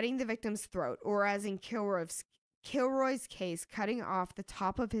sacrifice, cutting the victim's throat, or as in Kilroy's case, cutting off the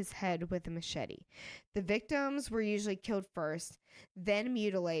top of his head with a machete. The victims were usually killed first, then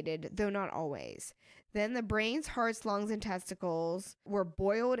mutilated, though not always. Then the brains, hearts, lungs, and testicles were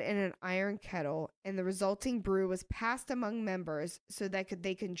boiled in an iron kettle, and the resulting brew was passed among members so that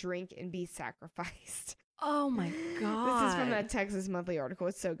they could drink and be sacrificed. Oh my God. This is from that Texas Monthly article.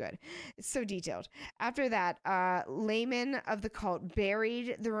 It's so good. It's so detailed. After that, laymen of the cult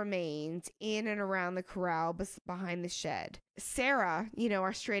buried the remains in and around the corral behind the shed. Sarah, you know,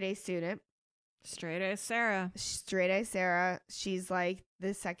 our straight A student. Straight A Sarah. She's like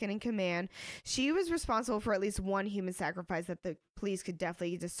the second in command. She was responsible for at least one human sacrifice that the police could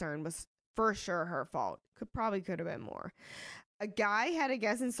definitely discern was for sure her fault. Could have been more. A guy had, I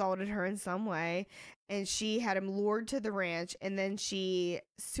guess, insulted her in some way, and she had him lured to the ranch, and then she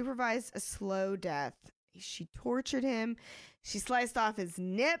supervised a slow death. She tortured him. She sliced off his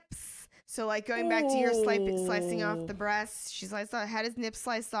nips. So, like, going back to your slicing off the breasts, she had his nips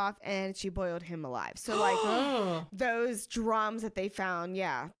sliced off, and she boiled him alive. So, like, those drums that they found,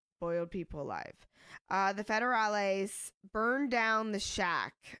 yeah, boiled people alive. The Federales burned down the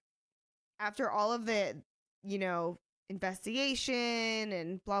shack. After all of the, you know, investigation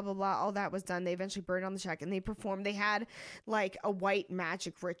and blah blah blah, all that was done, they eventually burned down the shack, and they had like a white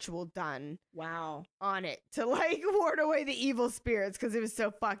magic ritual done on it to like ward away the evil spirits because it was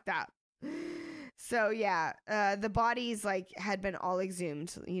so fucked up. So yeah, the bodies like had been all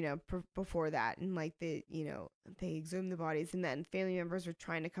exhumed, you know, before that, and like they exhumed the bodies, and then family members were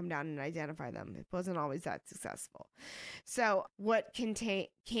trying to come down and identify them. It wasn't always that successful. So what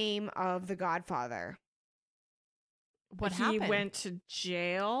came of the Godfather? What happened? He went to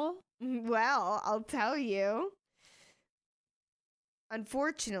jail? Well, I'll tell you.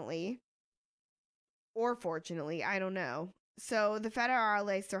 Unfortunately, or fortunately, I don't know. So the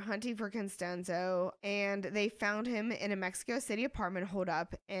Federales are hunting for Constanzo, and they found him in a Mexico City apartment hold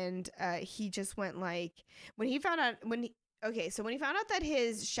up, and he just went like when he found out that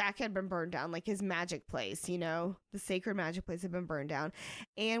his shack had been burned down, like his magic place, you know, the sacred magic place had been burned down.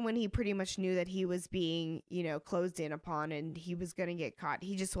 And when he pretty much knew that he was being, you know, closed in upon and he was going to get caught,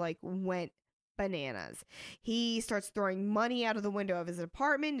 he just like went bananas. He starts throwing money out of the window of his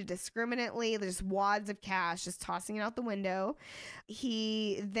apartment indiscriminately. There's wads of cash, just tossing it out the window.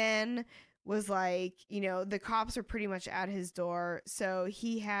 He then was like, you know, the cops are pretty much at his door. So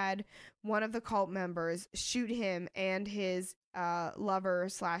he had one of the cult members shoot him and his lover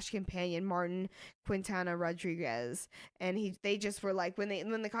 / companion, Martin Quintana Rodriguez. And they just were like, when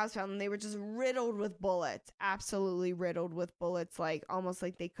the cops found them, they were just riddled with bullets, absolutely riddled with bullets, like almost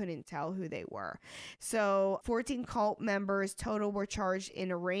like they couldn't tell who they were. So 14 cult members total were charged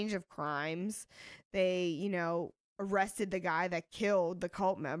in a range of crimes. They, you know, arrested the guy that killed the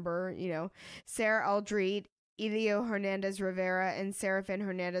cult member, you know. Sarah Aldrete, Elio Hernandez Rivera, and Serafin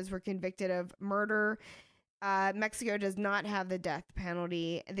Hernandez were convicted of murder. Mexico does not have the death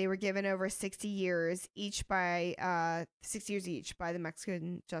penalty. They were given over 60 years each by the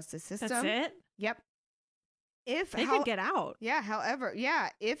Mexican justice system. That's it? Yep. If they could get out. Yeah, however,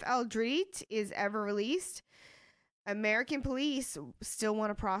 if Aldrete is ever released, American police still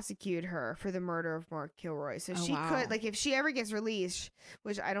want to prosecute her for the murder of Mark Kilroy. So could, like, if she ever gets released,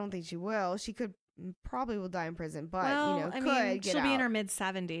 which I don't think she will, she probably will die in prison, but, she'll be in her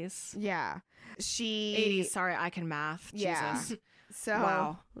mid-70s. Yeah. 80s, sorry, I can math. Yeah. Jesus. So,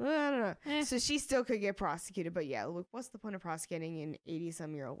 wow. I don't know. So she still could get prosecuted, but yeah, look, what's the point of prosecuting an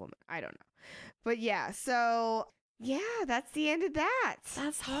 80-some-year-old woman? I don't know. But yeah, so, yeah, that's the end of that.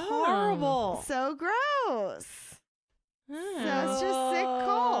 That's horrible. So gross. So it's just sick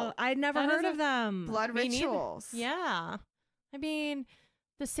cult. I'd never heard of them. Blood rituals. Yeah. I mean,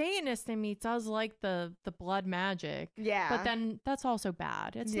 the Satanist in me does like the blood magic. Yeah. But then that's also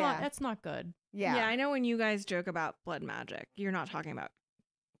bad. It's not good. Yeah. Yeah, I know when you guys joke about blood magic, you're not talking about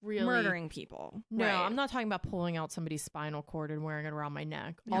really murdering people. No, right? I'm not talking about pulling out somebody's spinal cord and wearing it around my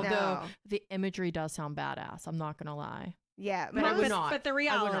neck. Although the imagery does sound badass. I'm not going to lie. Yeah. But I would not. But the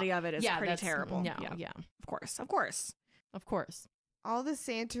reality of it is pretty terrible. No, yeah. Of course. All the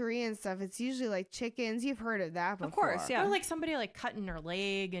Santeria and stuff, it's usually like chickens. You've heard of that before. Of course, yeah. Or like somebody like cutting their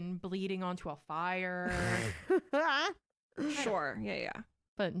leg and bleeding onto a fire. Sure. Yeah.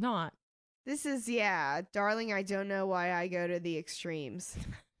 But not. This is, darling, I don't know why I go to the extremes.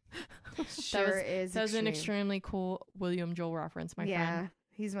 Sure is. That was an extremely cool William Joel reference, my friend. Yeah,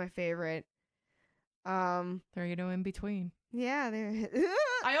 he's my favorite. There you go, in between. Yeah, there.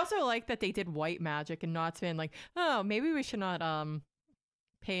 I also like that they did white magic and not been like, oh, maybe we should not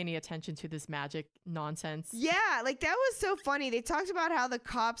pay any attention to this magic nonsense. Yeah, like that was so funny. They talked about how the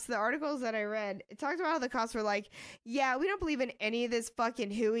cops, the articles that I read, it talked about how the cops were like, yeah, we don't believe in any of this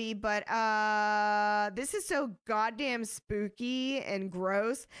fucking hooey, but this is so goddamn spooky and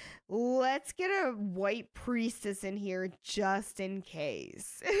gross. Let's get a white priestess in here just in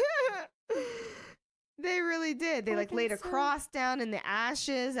case. They really did. They like laid a cross down in the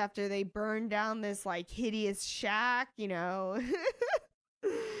ashes after they burned down this like hideous shack, you know.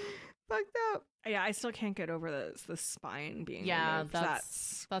 Fucked up. Yeah, I still can't get over the spine being removed.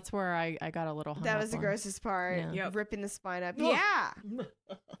 That's where I got a little hung That up was the on. grossest part. Yeah. Yep. Ripping the spine up. Ugh. Yeah.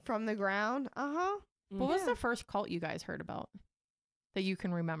 From the ground. Uh-huh. What was the first cult you guys heard about that you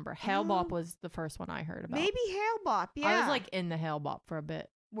can remember? Hale Bop was the first one I heard about. Maybe Hale Bop. Yeah. I was like in the Hale Bop for a bit.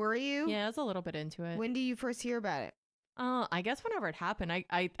 Were you? Yeah, I was a little bit into it. When did you first hear about it? I guess whenever it happened.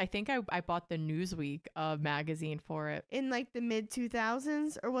 I think I bought the Newsweek magazine for it. In like the mid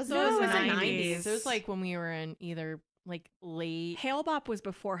 2000s, or was So it it was in in the the 90s? 90s. It was like when we were in either like late. Hale Bop was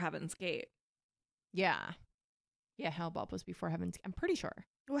before Heaven's Gate. Yeah. Yeah, Hale Bop was before Heaven's. I'm pretty sure.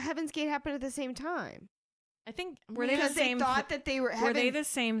 Well, Heaven's Gate happened at the same time. I think. Were they the Because they same thought that they were. Were they the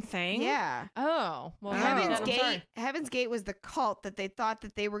same thing? Yeah. Oh, well, Heaven's I'm Gate. sorry. Heaven's Gate was the cult that they thought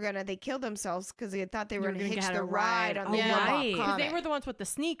that they were gonna. They killed themselves because they thought they were They were gonna gonna hitch get the a ride ride. on Oh, the yeah, Hale Bop right. Because comic. they were the ones with the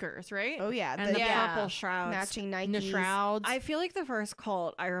sneakers, right? Oh yeah, And the Yeah. purple shrouds. matching Nikes. And the shrouds. I feel like the first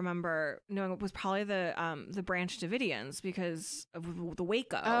cult I remember knowing was probably the Branch Davidians because of the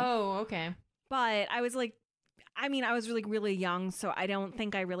Waco. Oh, okay. But I was like, I mean, I was really, really young, so I don't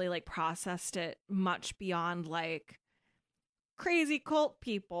think I really like processed it much beyond like crazy cult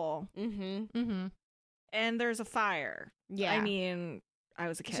people Mm-hmm. Mm-hmm. and there's a fire. Yeah. I mean, I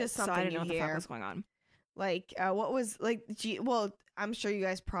was a kid, just so I something didn't know you what the hear. fuck was going on. Like, what was like? Well, I'm sure you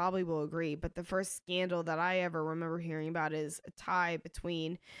guys probably will agree, but the first scandal that I ever remember hearing about is a tie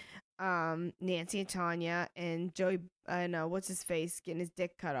between Nancy and Tanya and Joey and what's his face getting his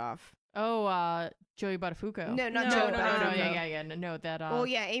dick cut off. Oh, Joey Buttafuoco. No, not No, Joey. no, Buttafuoco. yeah. No, that. Well,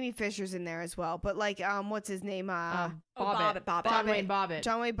 yeah, Amy Fisher's in there as well, but like, what's his name? Bobbitt. Bobbitt. John Wayne Bobbitt.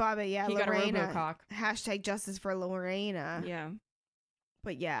 John Wayne Bobbitt. Yeah, He got a Lorena. Robocock. Hashtag justice for Lorena. Yeah.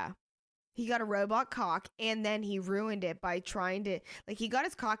 But yeah, he got a robot cock and then he ruined it by trying to, like, he got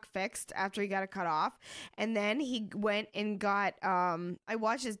his cock fixed after he got it cut off. And then he went and got, I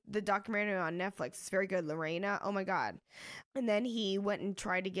watched the documentary on Netflix. It's very good. Lorena. Oh my God. And then he went and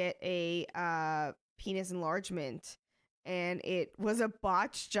tried to get a penis enlargement and it was a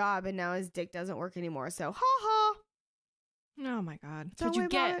botched job and now his dick doesn't work anymore. So, ha ha. Oh my God. What'd you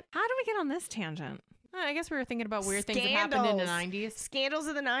get? How do we get on this tangent? I guess we were thinking about weird things that happened in the Scandals. 90s. Scandals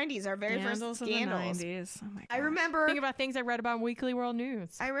of the 90s, our very first Scandals of scandals. the 90s. Oh my God. I remember. Think about things I read about in Weekly World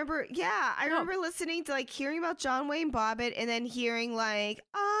News. I remember listening to like hearing about John Wayne Bobbitt and then hearing like,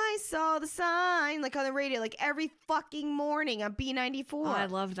 I saw the sign like on the radio like every fucking morning on B94. Oh, I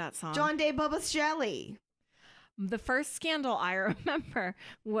loved that song. John Day Bubba Shelley. The first scandal I remember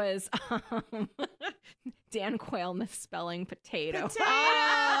was Dan Quayle misspelling potato.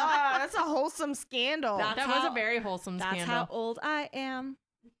 That's a wholesome scandal. That- That was a very wholesome That's scandal. how old I am.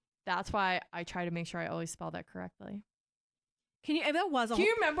 That's why I try to make sure I always spell that correctly. Can you? That was a Do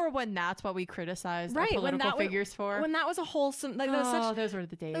you remember when that's what we criticized our Right, when political that was- figures for? when that was a wholesome like that was such. those were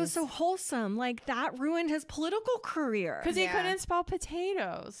the days. It was so wholesome. Like that ruined his political career. Because he Yeah. couldn't spell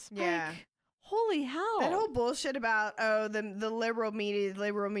potatoes. yeah. Like, holy hell! That whole bullshit about the liberal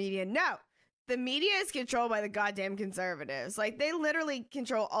media. No. The media is controlled by the goddamn conservatives. Like they literally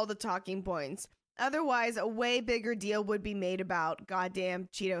control all the talking points. Otherwise, a way bigger deal would be made about goddamn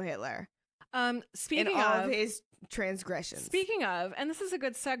Cheeto Hitler Speaking and all of of his transgressions. Speaking of, and this is a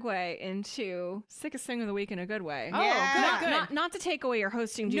good segue into sickest thing of the week in a good way. Oh, Yeah. good. Not to take away your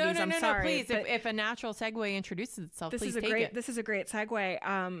hosting duties. No, I'm sorry. please. but If a natural segue introduces itself, this please is a take great. it. This is a great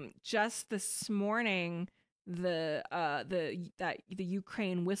segue. Just this morning, the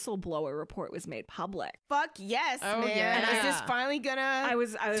Ukraine whistleblower report was made public. Fuck yes, Oh, man. yeah. Is this finally gonna I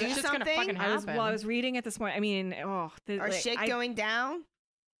was do It's just gonna something? fucking I was happen. well. I was reading it this morning. I mean, Our shit going down?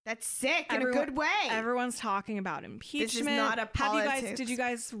 That's sick in a Everyone- good way. Everyone's talking about impeachment. not a politics. Did you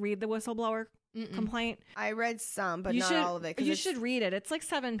guys read the whistleblower Mm-mm. complaint? I read some, but you not should, all of it. 'cause You it's- should read it. It's like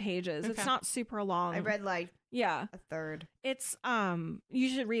 7 pages. It's Okay. not super long. I read like Yeah. a third. It's you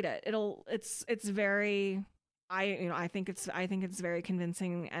should read it. It's very I think it's very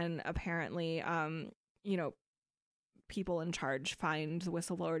convincing and apparently people in charge find the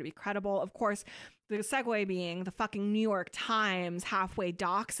whistleblower to be credible. Of course, the segue being the fucking New York Times halfway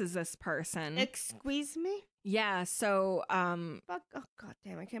doxes this person. Excuse me? Yeah, so Fuck, oh god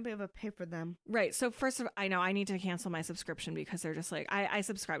damn, I can't believe I pay for them. right. So first of all, I know I need to cancel my subscription because they're just like I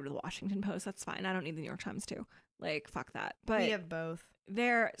subscribe to the Washington Post. That's fine. I don't need the New York Times too. Like fuck that. But We have both.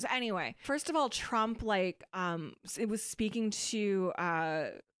 so anyway, first of all, Trump like it was speaking to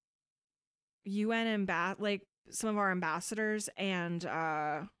UN like some of our ambassadors and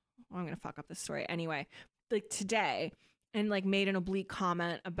I'm gonna fuck up this story anyway, like today, and like made an oblique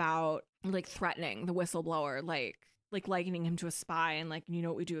comment about like threatening the whistleblower, like likening him to a spy, and like, you know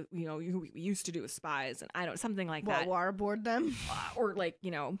what we do, you know, we used to do with spies, and I don't, something like that. Waterboard them? Or like,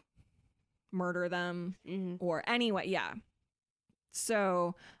 you know, murder them, or anyway, yeah.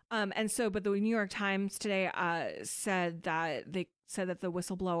 So but the New York Times today said that the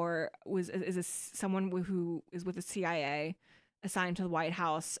whistleblower is someone who is with the CIA, assigned to the White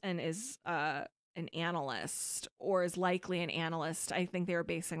House, and is an analyst, or is likely an analyst. I think they were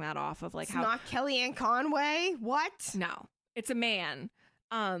basing that off of like it's not Kellyanne Conway. What? No, it's a man.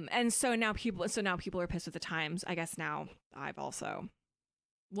 And so now people are pissed with the Times. I guess now I've also,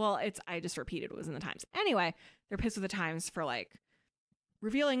 I just repeated what was in the Times. Anyway, they're pissed with the Times for like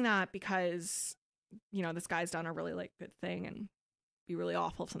revealing that because, you know, this guy's done a really like good thing, and be really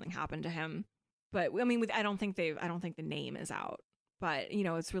awful if something happened to him. But I mean, I don't think the name is out, but you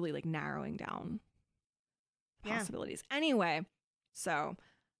know, it's really like narrowing down possibilities. Yeah. Anyway, so,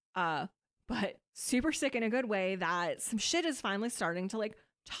 but super sick in a good way that some shit is finally starting to like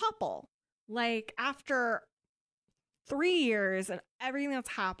topple. Like after 3 years and everything that's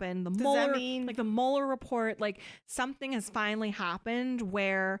happened, the Mueller report, like something has finally happened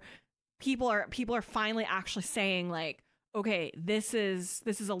where people are finally actually saying like, okay, this is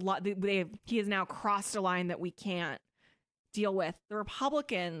a lot. He has now crossed a line that we can't deal with. The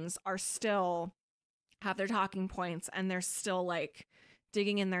Republicans are still have their talking points, and they're still like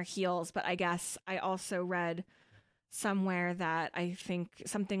digging in their heels. But I guess I also read somewhere that I think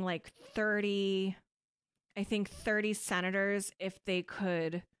something like 30 senators, if they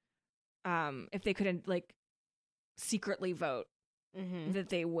could like secretly vote, that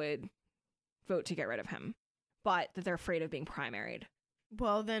they would vote to get rid of him, but that they're afraid of being primaried.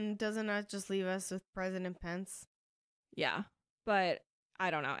 Well, then doesn't that just leave us with President Pence? Yeah, but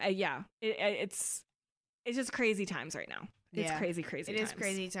I don't know. It's just crazy times right now. It's crazy times. It is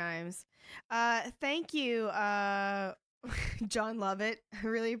crazy times. Thank you, John Lovett. I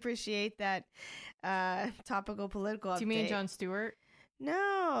really appreciate that topical political update. Do you mean Jon Stewart?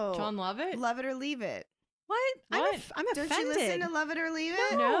 No. John Lovett? Love It or Leave It. What? I'm offended. Don't you listen to Love It or Leave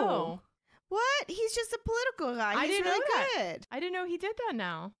It? No. What? He's just a political guy. He's really good. I didn't know he did that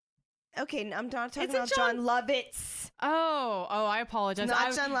now. Okay, I'm not talking about John Lovitz. Oh, I apologize.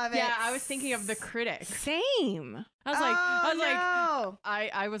 Not John Lovitz. Yeah, I was thinking of The Critic. Same. I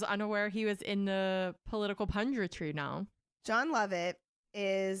was unaware he was in the political punditry now. John Lovett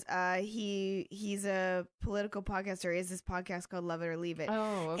is he's a political podcaster. He has this podcast called Love It or Leave It.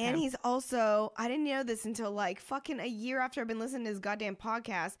 Oh, okay. And he's also, I didn't know this until like fucking a year after I've been listening to his goddamn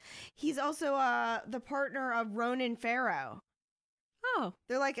podcast. He's also the partner of Ronan Farrow. Oh.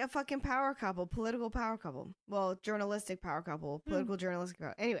 They're like a fucking power couple, political power couple. Well, journalistic power couple, political journalistic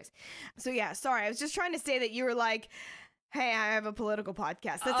power. Anyways, so yeah, sorry. I was just trying to say that you were like, hey, I have a political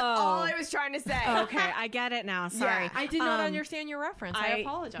podcast. That's all I was trying to say. Okay, I get it now. Sorry. Yeah, I did not understand your reference. I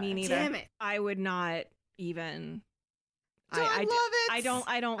apologize. Me neither. Damn it. I would not even. John Lovitz. I don't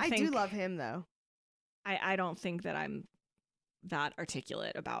think. I do love him though. I don't think that I'm that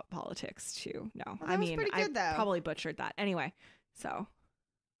articulate about politics too. No. Well, that was pretty good, though. Probably butchered that. Anyway, so.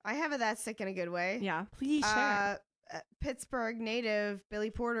 I have it that sick in a good way. Yeah. Please share. Pittsburgh native Billy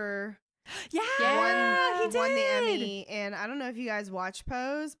Porter. Yeah, he won the Emmy, and I don't know if you guys watch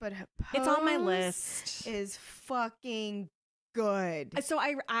Pose, but Pose it's on my list. Is fucking good. So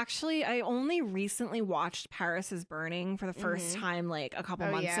I only recently watched Paris is Burning for the first time like a couple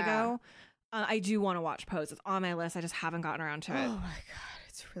months ago. I do want to watch Pose. It's on my list. I just haven't gotten around to it. Oh my god,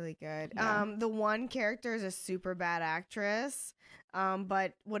 it's really good. Yeah. The one character is a super bad actress.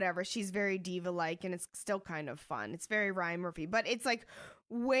 But whatever, she's very diva-like, and it's still kind of fun. It's very Ryan Murphy, but it's like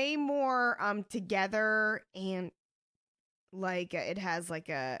way more together, and like it has like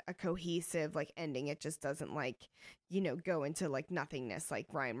a cohesive like ending. It just doesn't like, you know, go into like nothingness like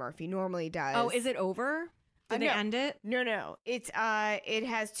Ryan Murphy normally does. Oh, is it over? Did they end it? No. It's it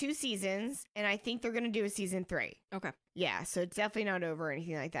has 2 seasons, and I think they're gonna do a season 3. Okay. Yeah, so it's definitely not over or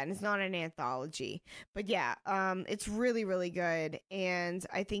anything like that. And it's not an anthology. But yeah, it's really, really good. And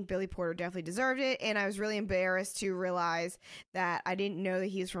I think Billy Porter definitely deserved it. And I was really embarrassed to realize that I didn't know that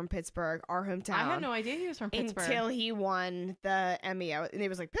he was from Pittsburgh, our hometown. I had no idea he was from Pittsburgh. Until he won the Emmy. And it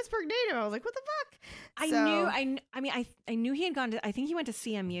was like, Pittsburgh native. I was like, what the fuck? I knew he had gone to, I think he went to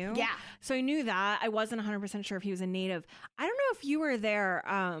CMU. Yeah. So I knew that. I wasn't 100% sure if he was a native. I don't know if you were there.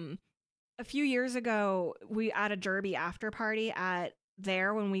 A few years ago, we had a Derby after party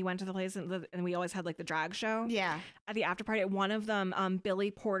when we went to the place, and we always had like the drag show. Yeah. At the after party, at one of them, Billy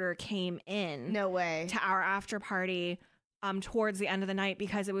Porter came in. No way. To our after party towards the end of the night,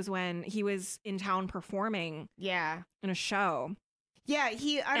 because it was when he was in town performing. Yeah. In a show. Yeah,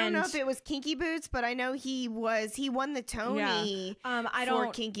 I don't know if it was Kinky Boots, but I know he won the Tony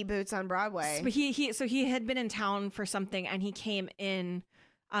for Kinky Boots on Broadway. But he had been in town for something, and he came in.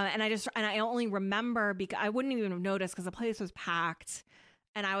 And I only remember because I wouldn't even have noticed because the place was packed,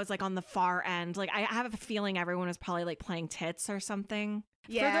 and I was like on the far end. Like I have a feeling everyone was probably like playing tits or something.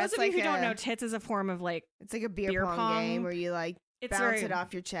 Yeah, for those of you who don't know, tits is a form of like it's like a beer pong game where you like bounce it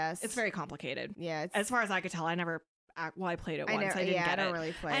off your chest. It's very complicated. Yeah, as far as I could tell, I played it once. I didn't get it. I don't it.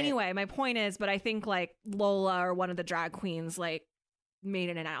 really play Anyway, my point is, but I think like Lola or one of the drag queens like made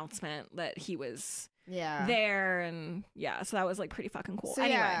an announcement that he was. Yeah. There, and so that was like pretty fucking cool. So,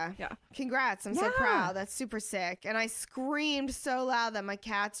 anyway, yeah. Congrats. I'm so proud. That's super sick. And I screamed so loud that my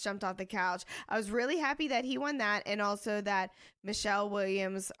cats jumped off the couch. I was really happy that he won that, and also that Michelle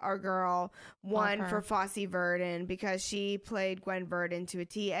Williams, our girl, won for Fosse Verdon because she played Gwen Verdon to a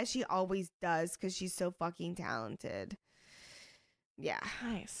T, as she always does, because she's so fucking talented. Yeah.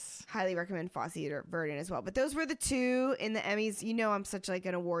 Nice. Highly recommend Fosse Verdon as well. But those were the two in the Emmys. You know I'm such like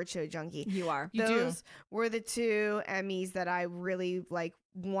an award show junkie. You are. Those were the two Emmys that I really like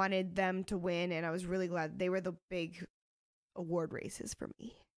wanted them to win, and I was really glad they were the big award races for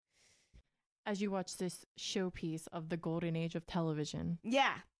me. As you watch this showpiece of the golden age of television.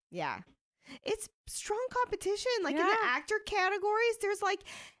 Yeah. Yeah. It's strong competition. Like in the actor categories, there's like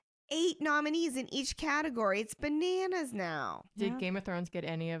 8 nominees in each category. It's bananas now. Did Game of Thrones get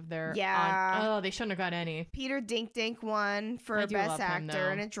any of their... Yeah. They shouldn't have got any. Peter Dink won for Best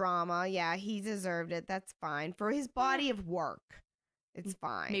Actor in a Drama. Yeah, he deserved it. That's fine. For his body of work, it's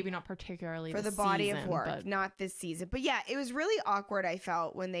fine. Maybe not particularly for the body of work, not this season. But yeah, it was really awkward, I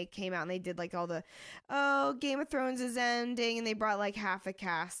felt, when they came out and they did like all the, Game of Thrones is ending, and they brought like half the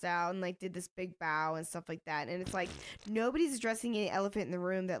cast out and like did this big bow and stuff like that. And it's like nobody's addressing any elephant in the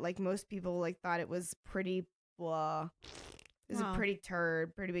room that like most people like thought it was pretty blah. It was a pretty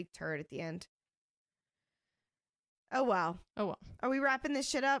big turd at the end. Oh well. Are we wrapping this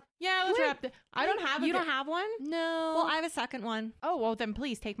shit up? Yeah, let's wrap it. I don't have. You don't have one? No. Well, I have a second one. Oh well, then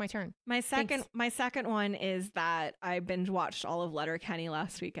please take my turn. My second one is that I binge watched all of Letterkenny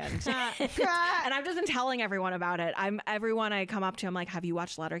last weekend, and I've just been telling everyone about it. Everyone I come up to, I'm like, "Have you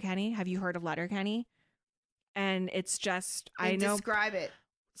watched Letterkenny? Have you heard of Letterkenny?" And it's just describe it.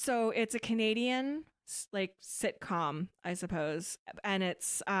 So it's a Canadian like sitcom, I suppose, and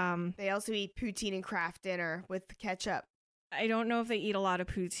it's they also eat poutine and Kraft dinner with ketchup. I don't know if they eat a lot of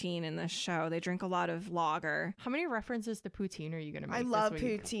poutine in this show. They drink a lot of lager. How many references to poutine are you gonna make? I love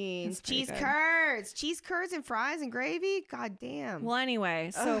poutines. Cheese curds and fries and gravy. God damn. Well,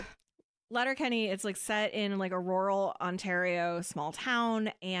 anyway, so Letterkenny, it's like set in like a rural Ontario small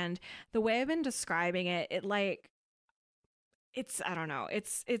town, and the way I've been describing it, I don't know.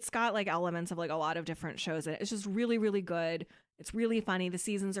 It's got like elements of like a lot of different shows. It's just really, really good. It's really funny. The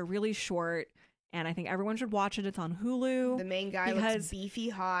seasons are really short, and I think everyone should watch it. It's on Hulu. The main guy looks beefy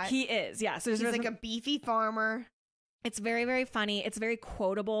hot. He is, yeah. So he's like a beefy farmer. It's very, very funny. It's very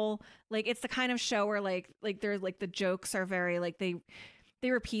quotable. Like it's the kind of show where like they're like the jokes are very like they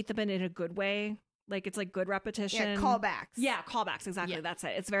repeat them in a good way. Like it's like good repetition. Yeah, callbacks. Yeah, callbacks. Exactly. Yeah. That's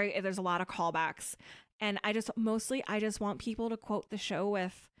it. There's a lot of callbacks. And I just want people to quote the show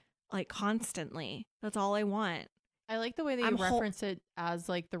with like constantly. That's all I want. I like the way that you reference it as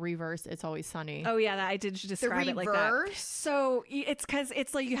like the reverse. It's Always Sunny. Oh yeah, I did describe it like that. So it's because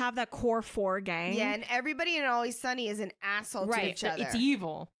it's like you have that core 4 gang. Yeah, and everybody in Always Sunny is an asshole to each other. It's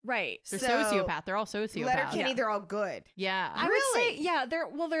evil. Right. They're sociopath. They're all sociopaths. Letterkenny, they're all good. Yeah. I would say, yeah,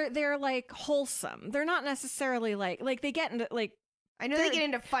 they're like wholesome. They're not necessarily like they get into like. I know they get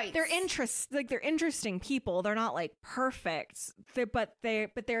into fights. They're interesting people. They're not like perfect, but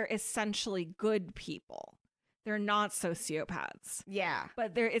they're essentially good people. They're not sociopaths. Yeah,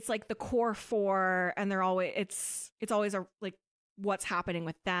 but it's like the core 4, and they're always it's always like what's happening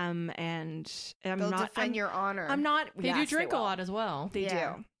with them, and they'll defend your honor. I'm not. They do drink a lot as well. They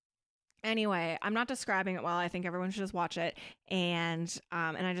do. Anyway, I'm not describing it well. I think everyone should just watch it. And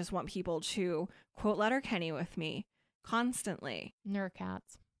I just want people to quote Letterkenny with me constantly.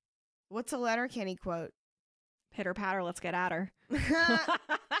 Nerdcats. What's a Letterkenny quote? Pitter patter, let's get at her.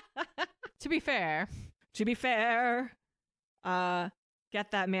 To be fair,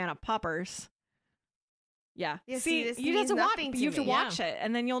 get that man a puppers. Yeah. See, this you have means to watch. nothing to You have to me. watch it,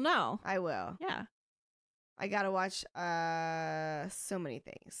 and then you'll know. I will. Yeah. I gotta watch so many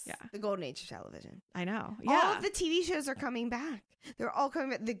things. Yeah. The golden age of television. I know. All Yeah. of the TV shows are coming back. They're all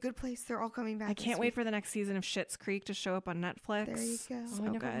coming back. The Good Place, they're all coming back. I can't wait for the next season of Schitt's Creek to show up on Netflix. There you go. So I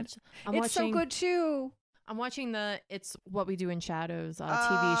never good. watched- It's so good too. I'm watching It's What We Do in Shadows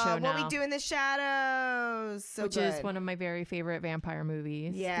TV show now. What We Do in the Shadows. So which good. is one of my very favorite vampire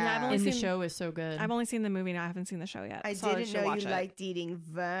movies. Yeah. I've only And the seen- show is so good. I've only seen the movie now. I haven't seen the show yet. I so didn't should know watch you it. liked eating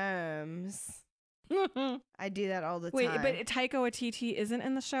worms. I do that all the Wait, time. but Taika Waititi isn't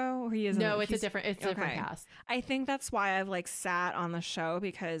in the show, or he isn't? No, it's a he's- different okay. cast. I think that's why I've like sat on the show,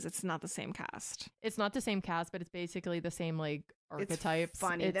 because it's not the same cast. It's not the same cast, but it's basically the same like It's archetypes.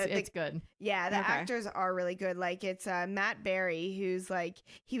 funny. It's good. Yeah, the Okay. actors are really good. Like it's Matt Berry, who's like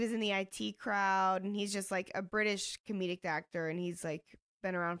he was in the IT Crowd, and he's just like a British comedic actor, and he's like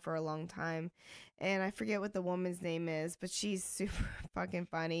been around for a long time. And I forget what the woman's name is, but she's super fucking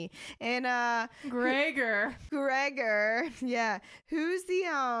funny. And Gregor. yeah. Who's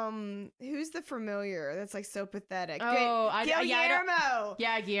the familiar that's like so pathetic? Oh, Guillermo.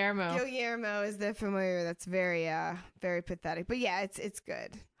 Yeah, Guillermo. Guillermo is the familiar that's very very pathetic. But yeah, it's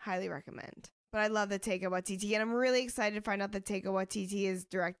good. Highly recommend. But I love the Taika Waititi, and I'm really excited to find out that Taika Waititi is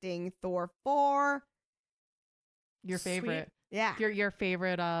directing Thor 4. Your favorite. Yeah. Your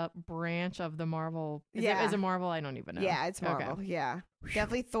favorite branch of the Marvel. Is Yeah. it Marvel? I don't even know. Yeah, it's Marvel. Okay. Yeah.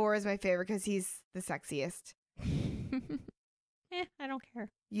 Definitely Thor is my favorite because he's the sexiest. I don't care.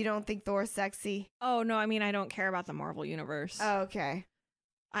 You don't think Thor's sexy? Oh no, I mean I don't care about the Marvel universe. Oh, okay.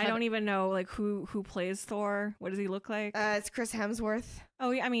 I don't even know like who plays Thor. What does he look like? It's Chris Hemsworth.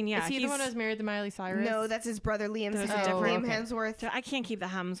 Oh, I mean, yeah. Is he the one who's married to Miley Cyrus? No, that's his brother Liam. Those are Liam different. Hemsworth, I can't keep the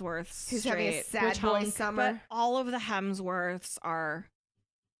Hemsworths who's straight. having a sad Which boy hunk? summer. But all of the Hemsworths are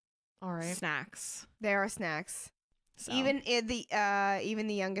All right. snacks. They are snacks. So. Even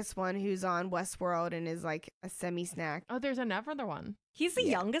the youngest one who's on Westworld and is like a semi snack. Oh, there's another one. He's the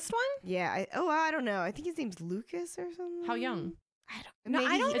Yeah. youngest one? Yeah. I don't know. I think his name's Lucas or something. How young? I don't. No,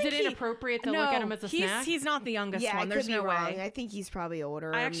 maybe I don't Is think it inappropriate to look at him as a snack? He's not the youngest Yeah, one. I There's could be no wrong. way. I think he's probably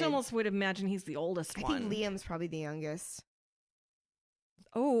older. I or actually almost would imagine he's the oldest I one. think Liam's probably the youngest.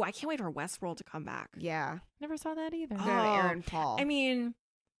 Oh, I can't wait for Westworld to come back. Yeah. Never saw that either. They're gonna have Oh, Aaron Paul. I mean,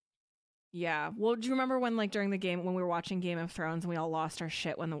 yeah. Well, do you remember when, like, during the game, when we were watching Game of Thrones and we all lost our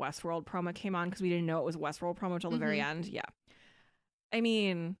shit when the Westworld promo came on because we didn't know it was Westworld promo till the very end? Yeah. I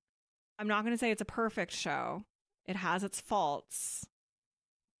mean, I'm not going to say it's a perfect show. It has its faults,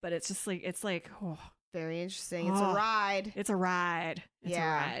 but it's just like, oh, very interesting. It's a Oh. ride. it's a ride. It's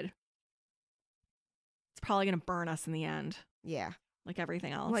Yeah. a ride. It's probably going to burn us in the end, Yeah. like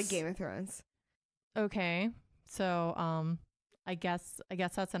everything else. Like Game of Thrones. Okay. So, I guess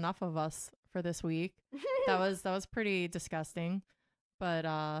that's enough of us for this week. That was pretty disgusting. But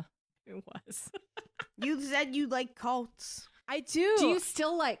It was. You said you like cults. I do. Do you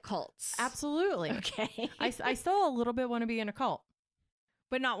still like cults? Absolutely. Okay. I still a little bit want to be in a cult.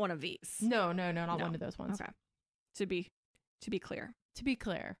 But not one of these. No, not No. one of those ones. Okay. To be clear. To be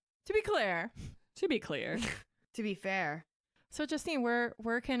clear. To be clear. To be clear. To be fair. So Justine, where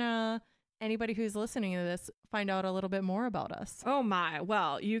can anybody who's listening to this find out a little bit more about us? Oh my.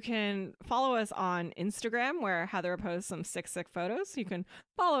 Well, you can follow us on Instagram where Heather posts some sick photos. You can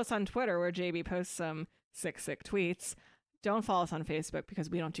follow us on Twitter where JB posts some sick tweets. Don't follow us on Facebook because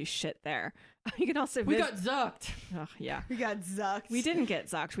we don't do shit there. You can also We got zucked. Oh, yeah. We got zucked. We didn't get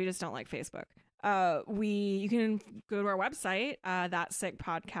zucked. We just don't like Facebook. You can go to our website,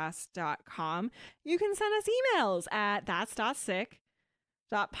 thatsickpodcast.com. You can send us emails at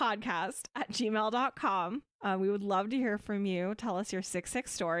thats.sick.podcast@gmail.com. We would love to hear from you. Tell us your sick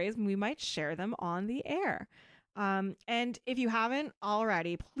stories, and we might share them on the air. And if you haven't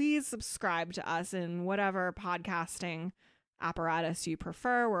already, please subscribe to us in whatever podcasting apparatus you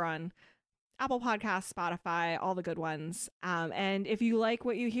prefer. We're on Apple Podcasts, Spotify, all the good ones. And if you like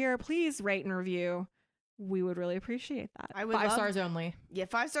what you hear, please rate and review. We would really appreciate that. I would 5 love, stars only. Yeah,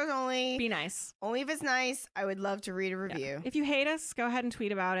 5 stars only. Be nice. Only if it's nice. I would love to read a Yeah. review. If you hate us, go ahead and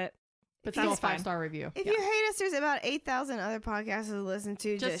tweet about it. But That's still a fine. 5-star review. If you hate us, there's about 8,000 other podcasts to listen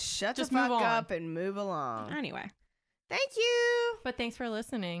to. Just shut just the fuck move on. up and move along. Anyway. Thank you. But thanks for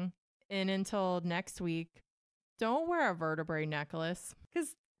listening. And until next week, don't wear a vertebrae necklace.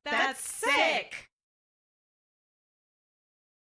 Because That's sick.